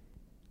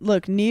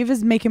 Look, Neve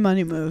is making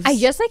money moves.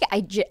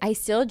 I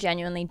still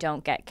genuinely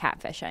don't get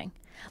catfishing.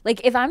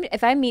 Like if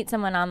I meet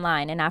someone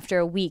online and after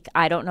a week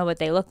I don't know what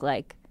they look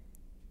like.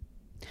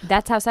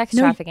 That's how sex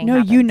trafficking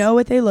happens. No, you know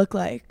what they look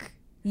like.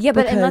 Yeah,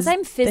 but unless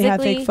I'm physically... They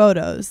have fake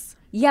photos.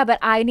 Yeah, but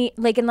I need...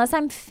 Like, unless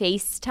I'm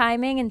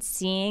FaceTiming and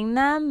seeing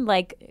them,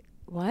 like,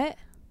 what?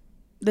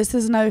 This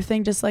is another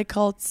thing, just like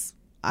cults.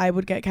 I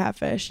would get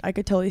catfished. I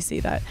could totally see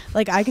that.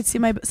 Like, I could see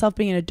myself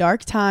being in a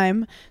dark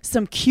time.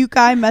 Some cute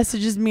guy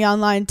messages me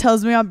online,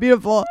 tells me I'm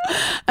beautiful.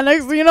 And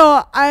next thing you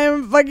know,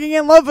 I'm fucking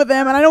in love with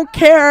him. And I don't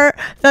care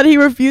that he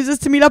refuses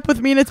to meet up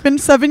with me. And it's been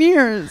 7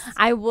 years.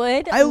 I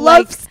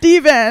love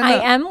Steven.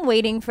 I am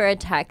waiting for a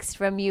text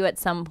from you at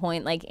some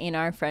point, like in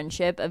our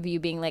friendship, of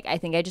you being like, I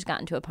think I just got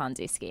into a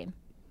Ponzi scheme.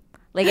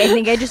 Like, I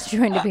think I just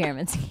joined a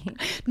pyramid scheme.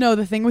 No,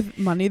 the thing with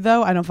money,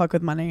 though, I don't fuck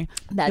with money.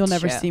 You'll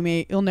never see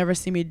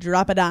me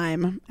drop a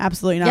dime.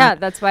 Absolutely not. Yeah,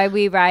 that's why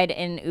we ride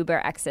in Uber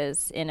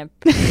X's in a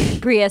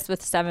Prius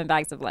with 7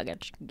 bags of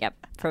luggage. Yep,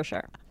 for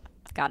sure.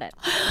 Got it.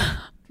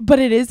 But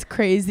it is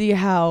crazy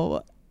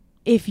how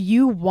if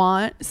you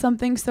want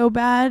something so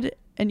bad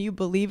and you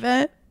believe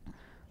it,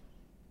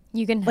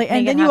 you can like,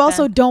 and then you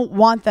also don't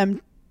want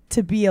them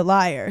to be a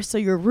liar, so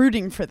you're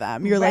rooting for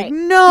them. You're like,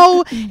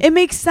 no, it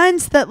makes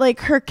sense that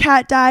like her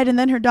cat died and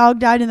then her dog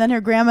died and then her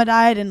grandma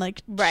died and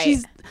like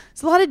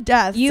it's a lot of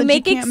deaths. You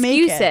make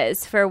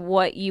excuses for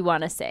what you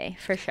want to say,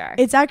 for sure.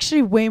 It's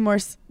actually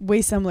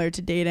way similar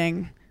to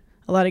dating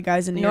a lot of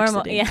guys in New York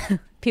City. Yeah,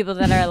 people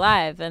that are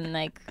alive and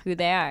like who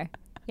they are.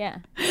 Yeah.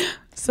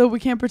 So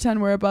we can't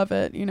pretend we're above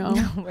it, you know.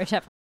 No, we're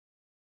definitely.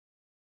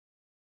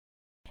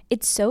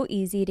 It's so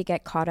easy to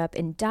get caught up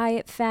in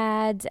diet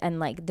fads and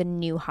like the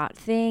new hot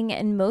thing,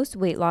 and most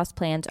weight loss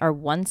plans are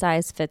one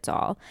size fits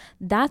all.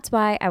 That's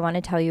why I want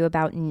to tell you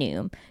about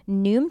Noom.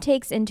 Noom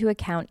takes into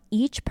account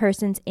each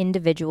person's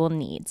individual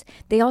needs.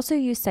 They also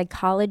use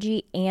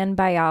psychology and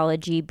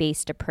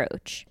biology-based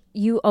approach.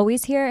 You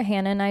always hear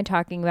Hannah and I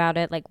talking about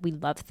it, like we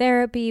love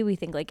therapy, we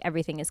think like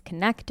everything is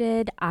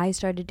connected. I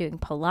started doing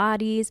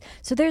Pilates,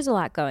 so there's a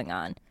lot going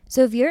on.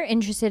 So if you're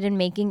interested in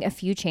making a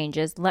few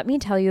changes, let me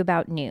tell you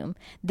about Noom.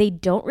 They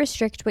don't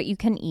restrict what you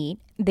can eat.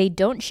 They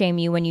don't shame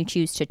you when you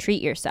choose to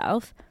treat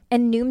yourself.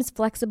 And Noom's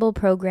flexible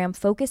program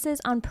focuses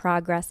on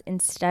progress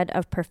instead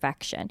of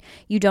perfection.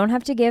 You don't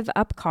have to give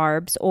up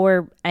carbs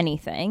or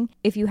anything.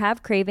 If you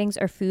have cravings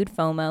or food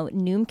FOMO,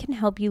 Noom can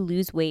help you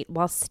lose weight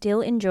while still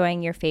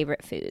enjoying your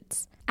favorite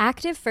foods.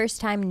 Active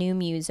first-time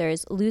Noom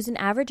users lose an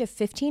average of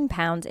 15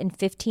 pounds in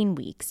 15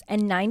 weeks,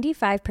 and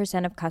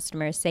 95% of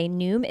customers say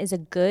Noom is a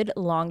good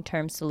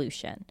long-term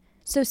solution.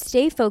 So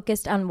stay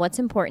focused on what's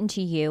important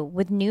to you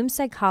with Noom's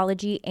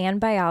psychology and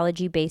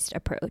biology-based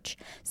approach.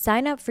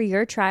 Sign up for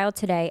your trial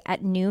today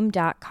at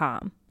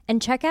Noom.com.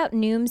 And check out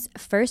Noom's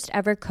first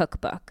ever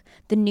cookbook,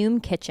 The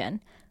Noom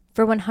Kitchen,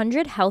 for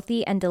 100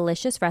 healthy and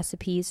delicious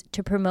recipes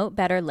to promote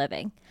better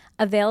living.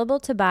 Available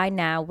to buy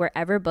now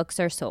wherever books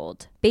are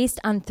sold. Based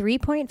on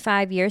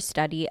 3.5-year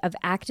study of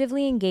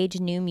actively engaged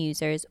Noom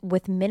users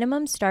with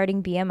minimum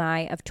starting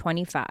BMI of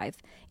 25.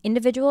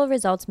 Individual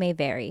results may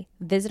vary.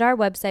 Visit our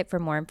website for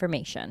more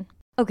information.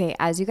 Okay,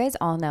 as you guys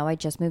all know, I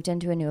just moved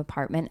into a new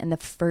apartment, and the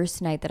first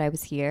night that I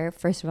was here,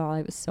 first of all,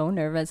 I was so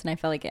nervous and I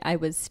felt like I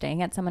was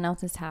staying at someone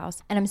else's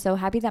house. And I'm so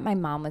happy that my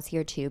mom was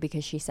here too,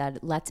 because she said,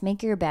 let's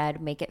make your bed,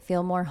 make it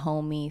feel more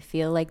homey,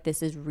 feel like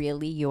this is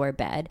really your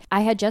bed. I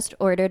had just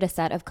ordered a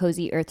set of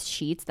Cozy Earth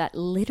sheets that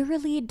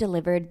literally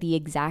delivered the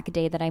exact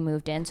day that I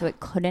moved in, so it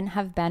couldn't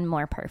have been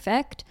more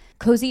perfect.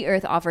 Cozy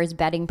Earth offers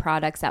bedding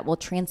products that will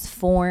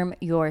transform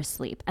your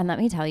sleep. And let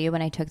me tell you,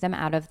 when I took them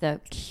out of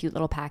the cute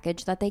little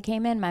package that they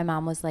came in, my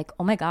mom was like,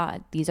 oh my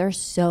God, these are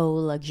so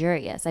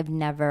luxurious. I've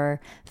never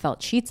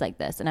felt sheets like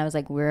this. And I was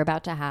like, we're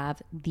about to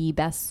have the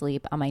best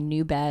sleep on my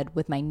new bed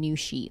with my new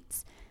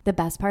sheets. The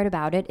best part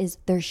about it is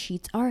their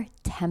sheets are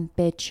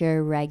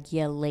temperature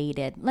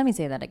regulated. Let me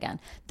say that again.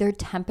 They're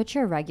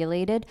temperature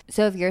regulated.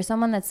 So if you're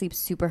someone that sleeps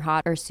super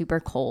hot or super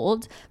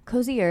cold,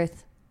 Cozy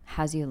Earth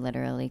has you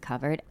literally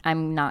covered.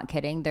 I'm not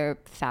kidding. Their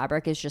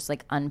fabric is just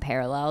like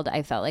unparalleled.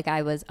 I felt like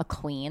I was a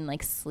queen,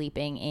 like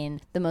sleeping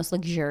in the most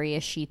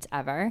luxurious sheets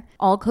ever.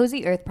 All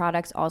Cozy Earth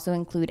products also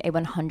include a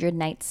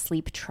 100-night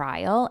sleep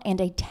trial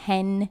and a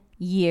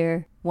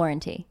 10-year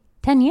warranty.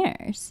 10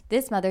 years.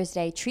 This Mother's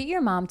Day, treat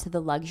your mom to the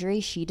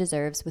luxury she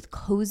deserves with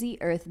Cozy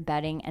Earth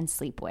bedding and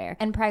sleepwear,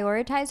 and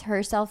prioritize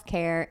her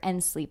self-care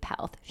and sleep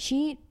health.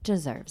 She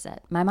deserves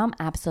it. My mom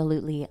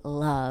absolutely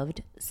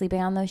loved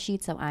sleeping on those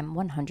sheets, so I'm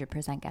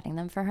 100% getting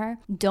them for her.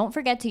 Don't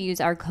forget to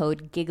use our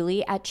code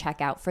GIGGLY at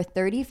checkout for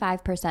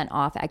 35%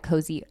 off at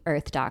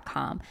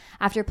CozyEarth.com.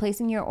 After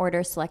placing your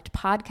order, select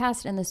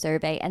podcast in the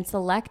survey and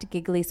select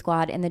Giggly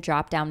Squad in the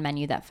drop-down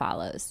menu that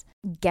follows.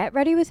 Get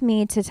ready with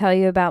me to tell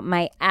you about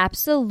my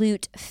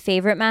absolute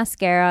favorite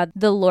mascara,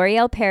 the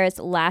L'Oreal Paris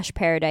Lash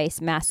Paradise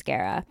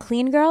Mascara.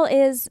 Clean Girl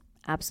is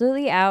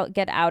absolutely out.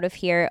 Get out of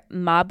here.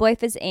 Mob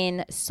Wife is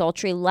in.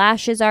 Sultry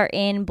lashes are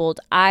in.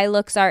 Bold eye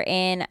looks are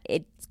in.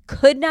 It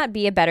could not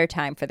be a better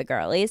time for the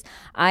girlies.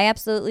 I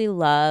absolutely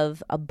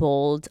love a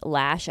bold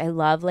lash. I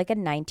love like a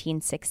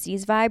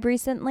 1960s vibe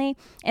recently.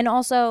 And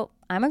also,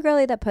 I'm a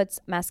girly that puts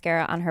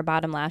mascara on her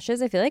bottom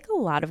lashes. I feel like a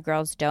lot of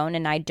girls don't,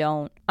 and I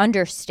don't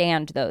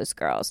understand those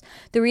girls.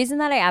 The reason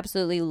that I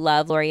absolutely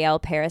love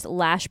L'Oreal Paris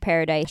Lash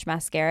Paradise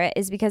Mascara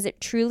is because it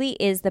truly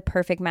is the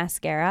perfect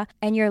mascara,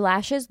 and your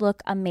lashes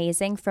look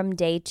amazing from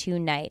day to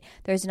night.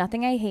 There's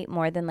nothing I hate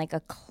more than like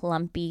a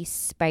clumpy,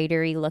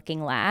 spidery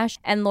looking lash,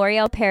 and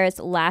L'Oreal Paris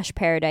Lash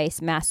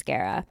Paradise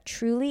Mascara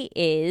truly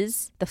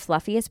is the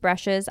fluffiest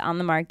brushes on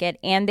the market,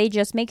 and they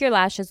just make your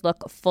lashes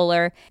look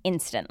fuller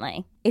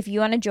instantly. If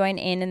you want to join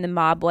in the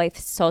Mob Wife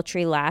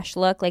sultry lash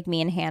look like me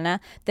and Hannah,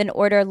 then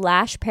order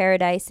Lash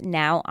Paradise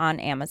now on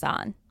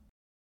Amazon.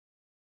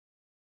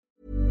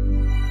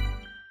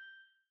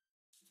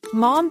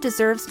 Mom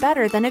deserves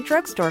better than a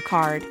drugstore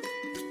card.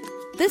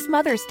 This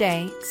Mother's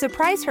Day,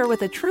 surprise her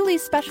with a truly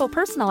special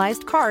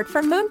personalized card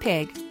from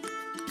Moonpig.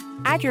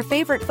 Add your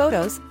favorite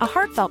photos, a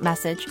heartfelt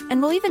message,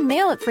 and we'll even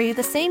mail it for you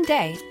the same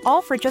day,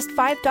 all for just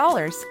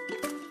 $5.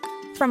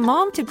 From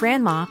mom to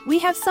grandma, we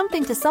have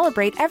something to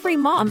celebrate every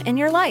mom in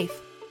your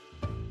life.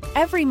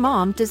 Every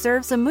mom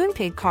deserves a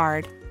Moonpig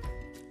card.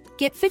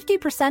 Get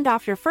 50%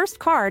 off your first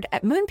card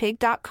at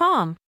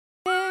moonpig.com.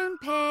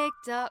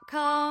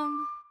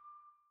 Moonpig.com.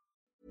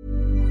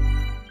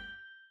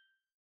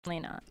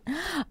 Not.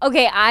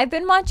 Okay, I've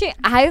been watching.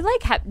 I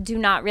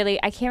can't really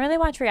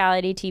watch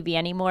reality TV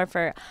anymore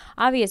for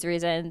obvious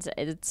reasons.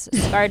 It's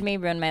scarred me,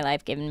 ruined my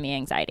life, given me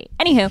anxiety.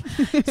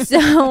 Anywho,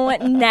 so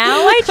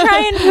now I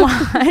try and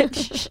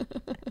watch.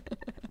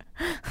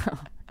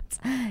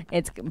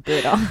 It's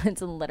brutal.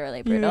 It's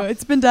literally brutal. Yeah,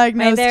 it's been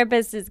diagnosed. My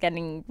therapist is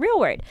getting real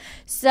worried.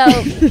 So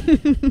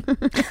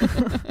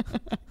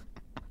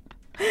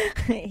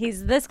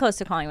he's this close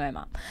to calling my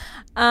mom.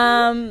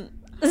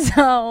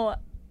 So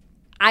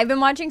I've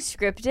been watching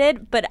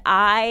scripted, but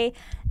I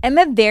am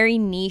a very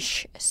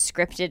niche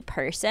scripted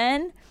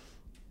person.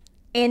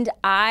 And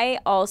I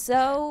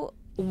also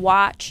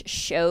watch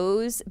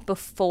shows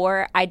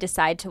before I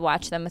decide to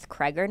watch them with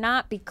Craig or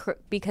not,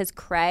 because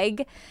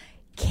Craig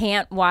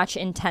can't watch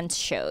intense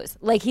shows.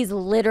 Like, he's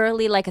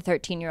literally like a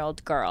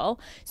 13-year-old girl.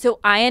 So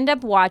I end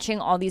up watching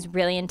all these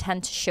really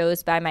intense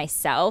shows by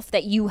myself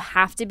that you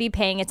have to be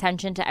paying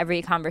attention to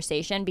every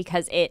conversation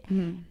because it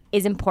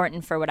is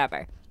important for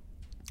whatever.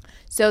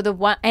 So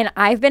and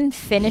I've been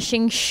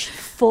finishing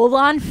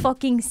full-on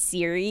fucking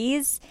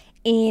series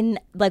in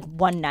like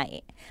one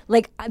night.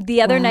 Like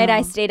the other night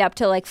I stayed up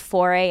till like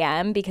 4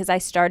 a.m. because I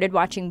started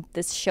watching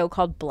this show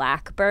called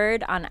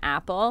Blackbird on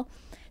Apple.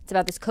 It's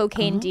about this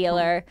cocaine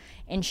dealer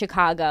in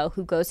Chicago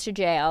who goes to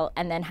jail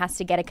and then has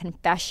to get a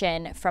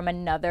confession from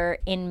another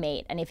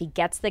inmate. And if he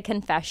gets the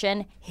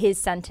confession, his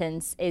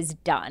sentence is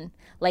done.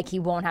 Like, he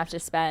won't have to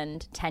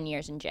spend 10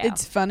 years in jail.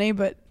 It's funny,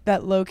 but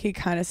that low-key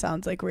kind of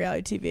sounds like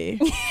reality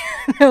TV.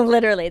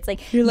 Literally, it's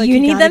like, you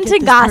need them to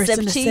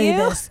gossip to you.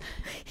 This.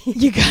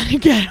 You gotta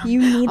get them you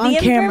need on the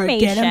camera.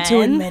 Get them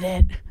to information. admit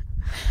it,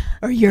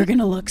 or you're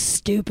gonna look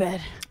stupid.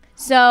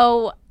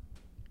 So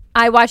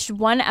I watched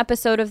one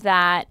episode of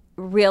that,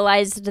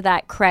 realized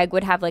that Craig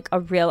would have like a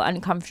real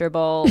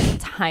uncomfortable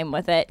time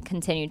with it,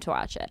 continued to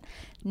watch it.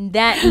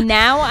 That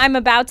now I'm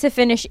about to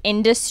finish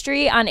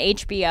Industry on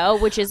HBO,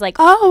 which is like,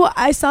 oh,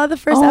 I saw the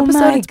first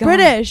episode. It's God.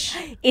 British.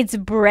 It's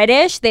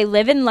British. They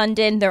live in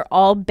London. They're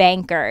all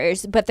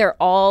bankers, but they're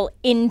all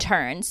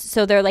interns.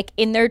 So they're like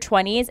in their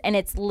 20s, and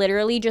it's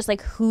literally just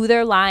like who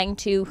they're lying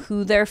to,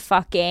 who they're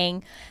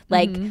fucking,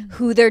 like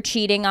who they're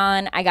cheating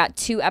on. I got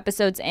 2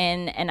 episodes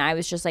in, and I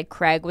was just like,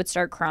 Craig would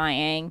start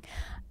crying.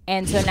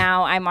 And so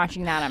now I'm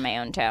watching that on my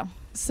own too.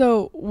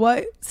 So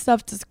what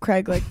stuff does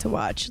Craig like to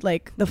watch?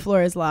 Like The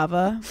Floor is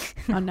Lava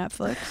on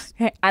Netflix?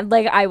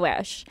 I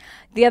wish.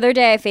 The other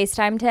day I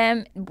FaceTimed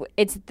him.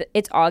 It's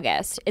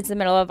August. It's the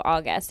middle of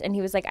August. And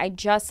he was like, I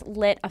just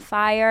lit a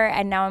fire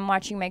and now I'm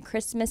watching my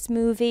Christmas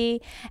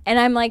movie. And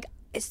I'm like,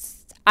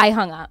 I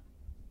hung up.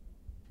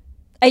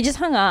 I just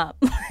hung up.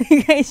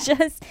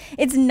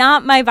 It's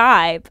not my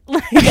vibe.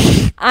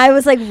 Like, I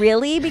was like,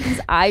 really? Because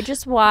I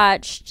just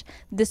watched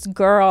this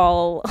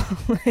girl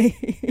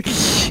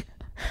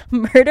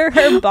murder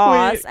her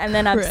boss and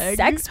then have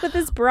sex with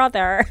his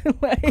brother.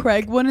 Like,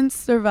 Craig wouldn't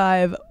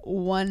survive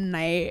one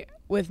night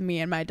with me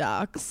and my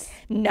docs.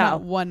 No.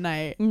 Not one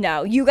night.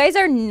 No, you guys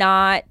are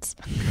not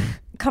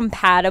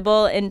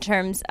compatible in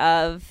terms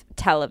of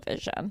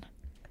television.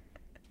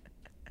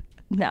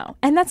 No.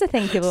 And that's the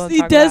thing people don't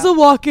talk Des about. will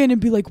walk in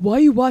and be like, why are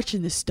you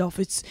watching this stuff?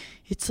 It's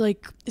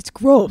like, it's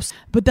gross.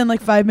 But then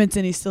like 5 minutes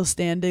in, he's still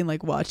standing,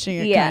 like watching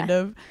it kind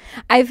of.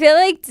 I feel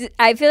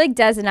like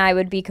Des and I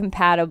would be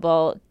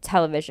compatible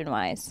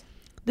television-wise.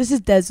 This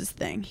is Dez's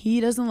thing. He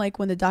doesn't like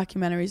when the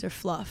documentaries are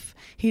fluff.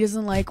 He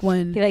doesn't like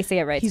when he likes to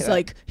get right to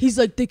it. He's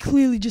like, they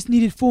clearly just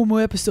needed 4 more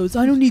episodes.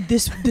 I don't need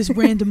this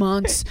random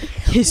aunt's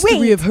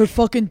history of her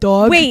fucking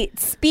dog. Wait,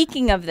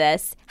 speaking of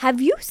this, have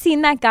you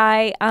seen that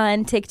guy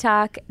on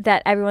TikTok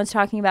that everyone's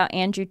talking about,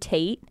 Andrew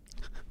Tate?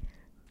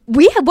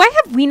 Why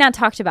have we not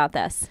talked about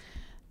this?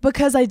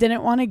 Because I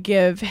didn't want to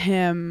give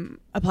him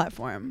a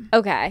platform.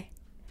 Okay.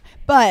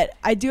 But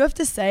I do have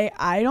to say,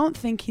 I don't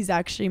think he's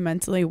actually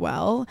mentally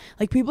well.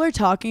 Like, people are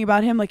talking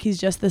about him like he's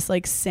just this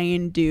like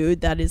sane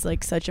dude that is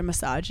like such a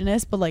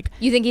misogynist. But like,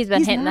 you think he's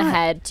been hit in the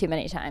head too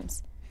many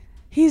times?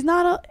 He's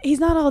not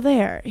all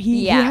there.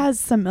 He has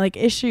some like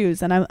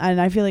issues, and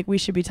I feel like we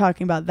should be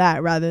talking about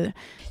that rather.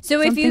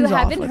 So if you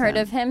haven't heard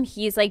of him,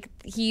 he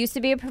used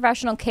to be a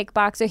professional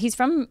kickboxer. He's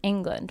from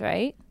England,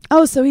 right?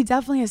 Oh, so he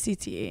definitely has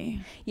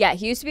CTE. Yeah,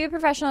 he used to be a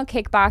professional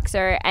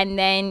kickboxer, and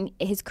then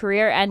his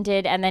career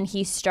ended, and then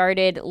he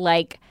started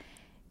like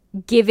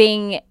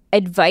giving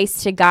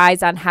advice to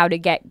guys on how to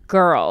get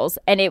girls,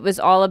 and it was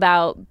all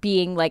about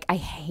being like, I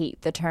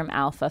hate the term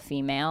alpha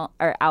female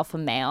or alpha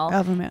male.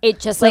 Alpha male.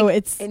 It just so like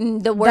it's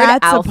the word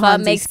alpha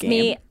makes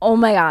me, oh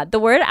my god, the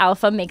word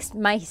alpha makes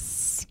my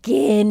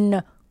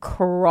skin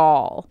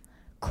crawl.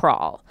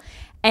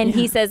 And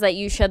he says that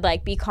you should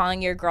like be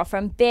calling your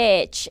girlfriend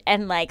bitch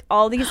and like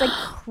all these like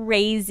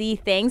crazy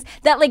things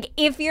that like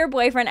if your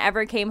boyfriend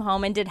ever came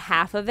home and did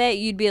half of it,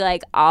 you'd be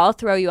like, I'll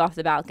throw you off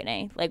the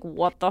balcony. Like,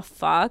 what the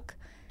fuck?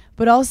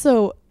 But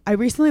also, I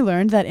recently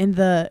learned that in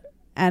the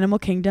animal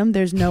kingdom,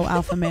 there's no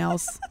alpha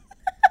males.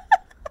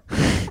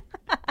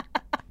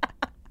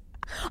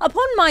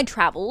 Upon my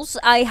travels,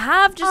 I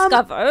have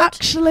discovered...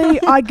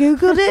 Actually, I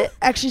Googled it.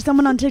 Actually,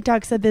 someone on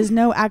TikTok said there's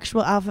no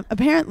actual alpha...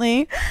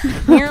 Apparently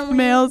alpha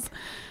males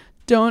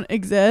don't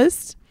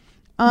exist.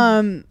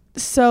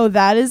 So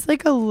that is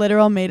like a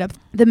literal made up...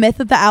 The myth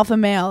of the alpha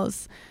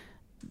males,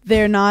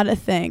 they're not a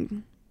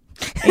thing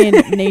in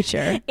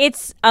nature.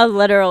 It's a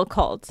literal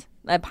cult.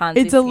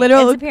 It's a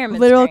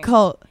literal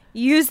cult.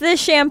 Use this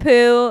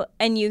shampoo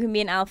and you can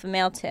be an alpha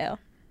male too.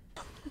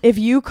 If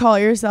you call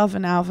yourself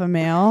an alpha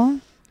male...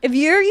 If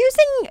you're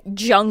using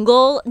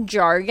jungle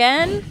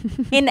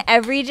jargon in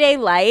everyday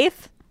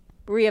life,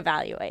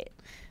 reevaluate.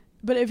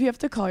 But if you have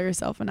to call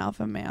yourself an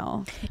alpha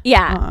male.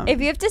 Yeah. If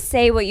you have to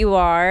say what you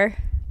are,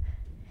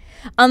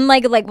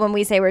 unlike like when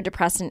we say we're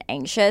depressed and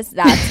anxious,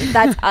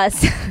 that's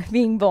us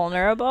being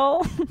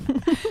vulnerable.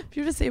 If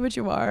you have to say what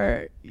you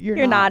are,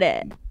 you're not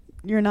it.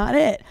 You're not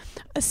it.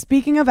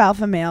 Speaking of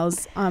alpha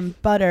males,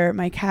 Butter,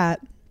 my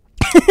cat,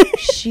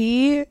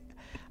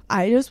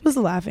 I just was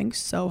laughing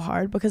so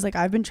hard because like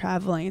I've been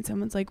traveling and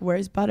someone's like,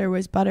 where's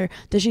Butter?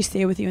 Does she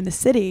stay with you in the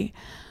city?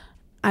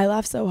 I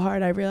laughed so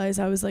hard I realized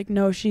I was like,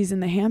 no, she's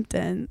in the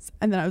Hamptons.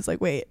 And then I was like,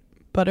 wait,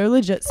 Butter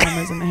legit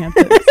summers in the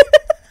Hamptons.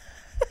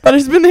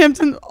 Butter's been in the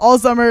Hamptons all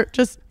summer,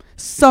 just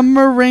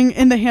summering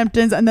in the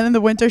Hamptons, and then in the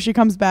winter she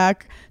comes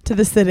back to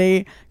the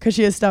city because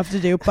she has stuff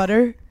to do.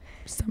 Butter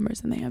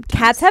summers in the Hamptons.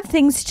 Cats have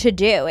things to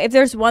do. If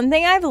there's one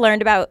thing I've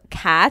learned about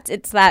cats,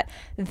 it's that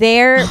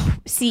they're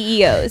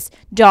CEOs.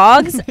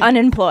 Dogs,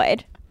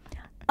 unemployed.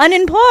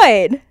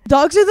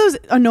 Dogs are those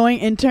annoying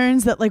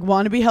interns that like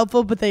want to be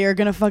helpful, but they are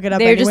gonna fuck it up.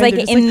 They're anyway. just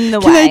like in the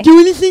way. Can I do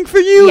anything for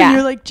you? Yeah. And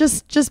you're like,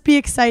 just be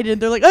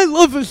excited. They're like, I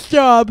love this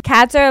job.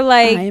 Cats are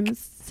like, I'm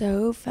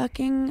so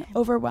fucking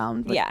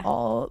overwhelmed with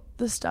all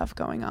the stuff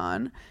going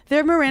on.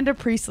 They're Miranda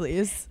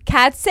Priestleys.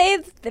 Cats say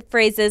the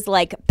phrases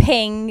like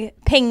ping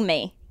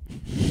me,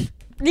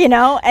 you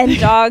know, and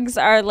dogs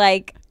are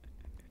like,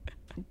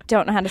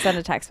 don't know how to send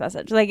a text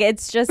message. Like,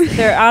 it's just,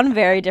 they're on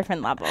very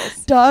different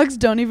levels. Dogs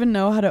don't even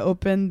know how to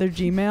open their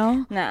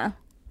Gmail. No.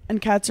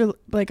 And cats are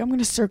like, I'm going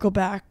to circle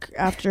back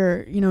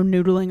after,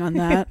 noodling on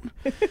that.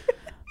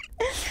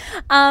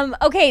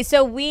 Okay,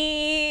 so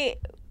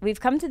we've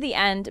come to the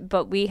end,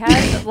 but we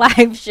have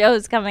live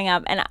shows coming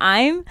up, and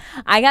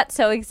I got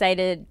so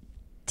excited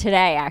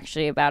today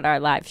actually about our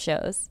live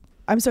shows.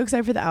 I'm so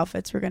excited for the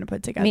outfits we're going to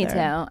put together. Me too.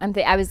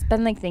 I was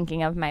been like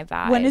thinking of my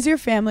vibe. When is your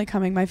family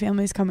coming? My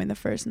family's coming the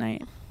first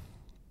night.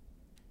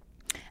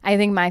 I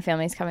think my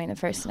family's coming the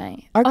first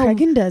night. Are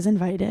Craig and Des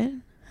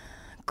invited?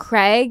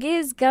 Craig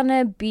is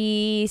gonna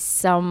be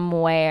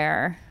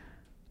somewhere.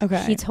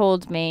 Okay. He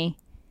told me.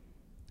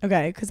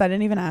 Okay, because I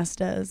didn't even ask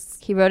Des.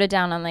 He wrote it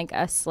down on like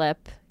a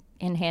slip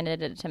and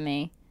handed it to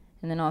me,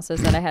 and then also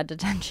said I had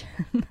detention.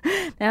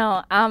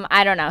 Now,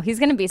 I don't know. He's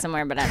gonna be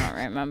somewhere, but I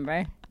don't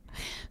remember.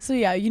 So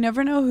yeah, you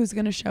never know who's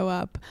gonna show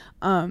up.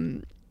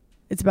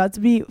 It's about to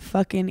be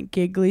fucking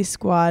Giggly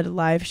Squad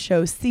live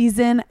show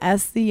season,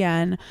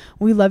 SCN.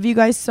 We love you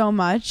guys so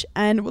much,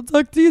 and we'll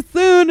talk to you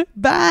soon.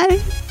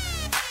 Bye.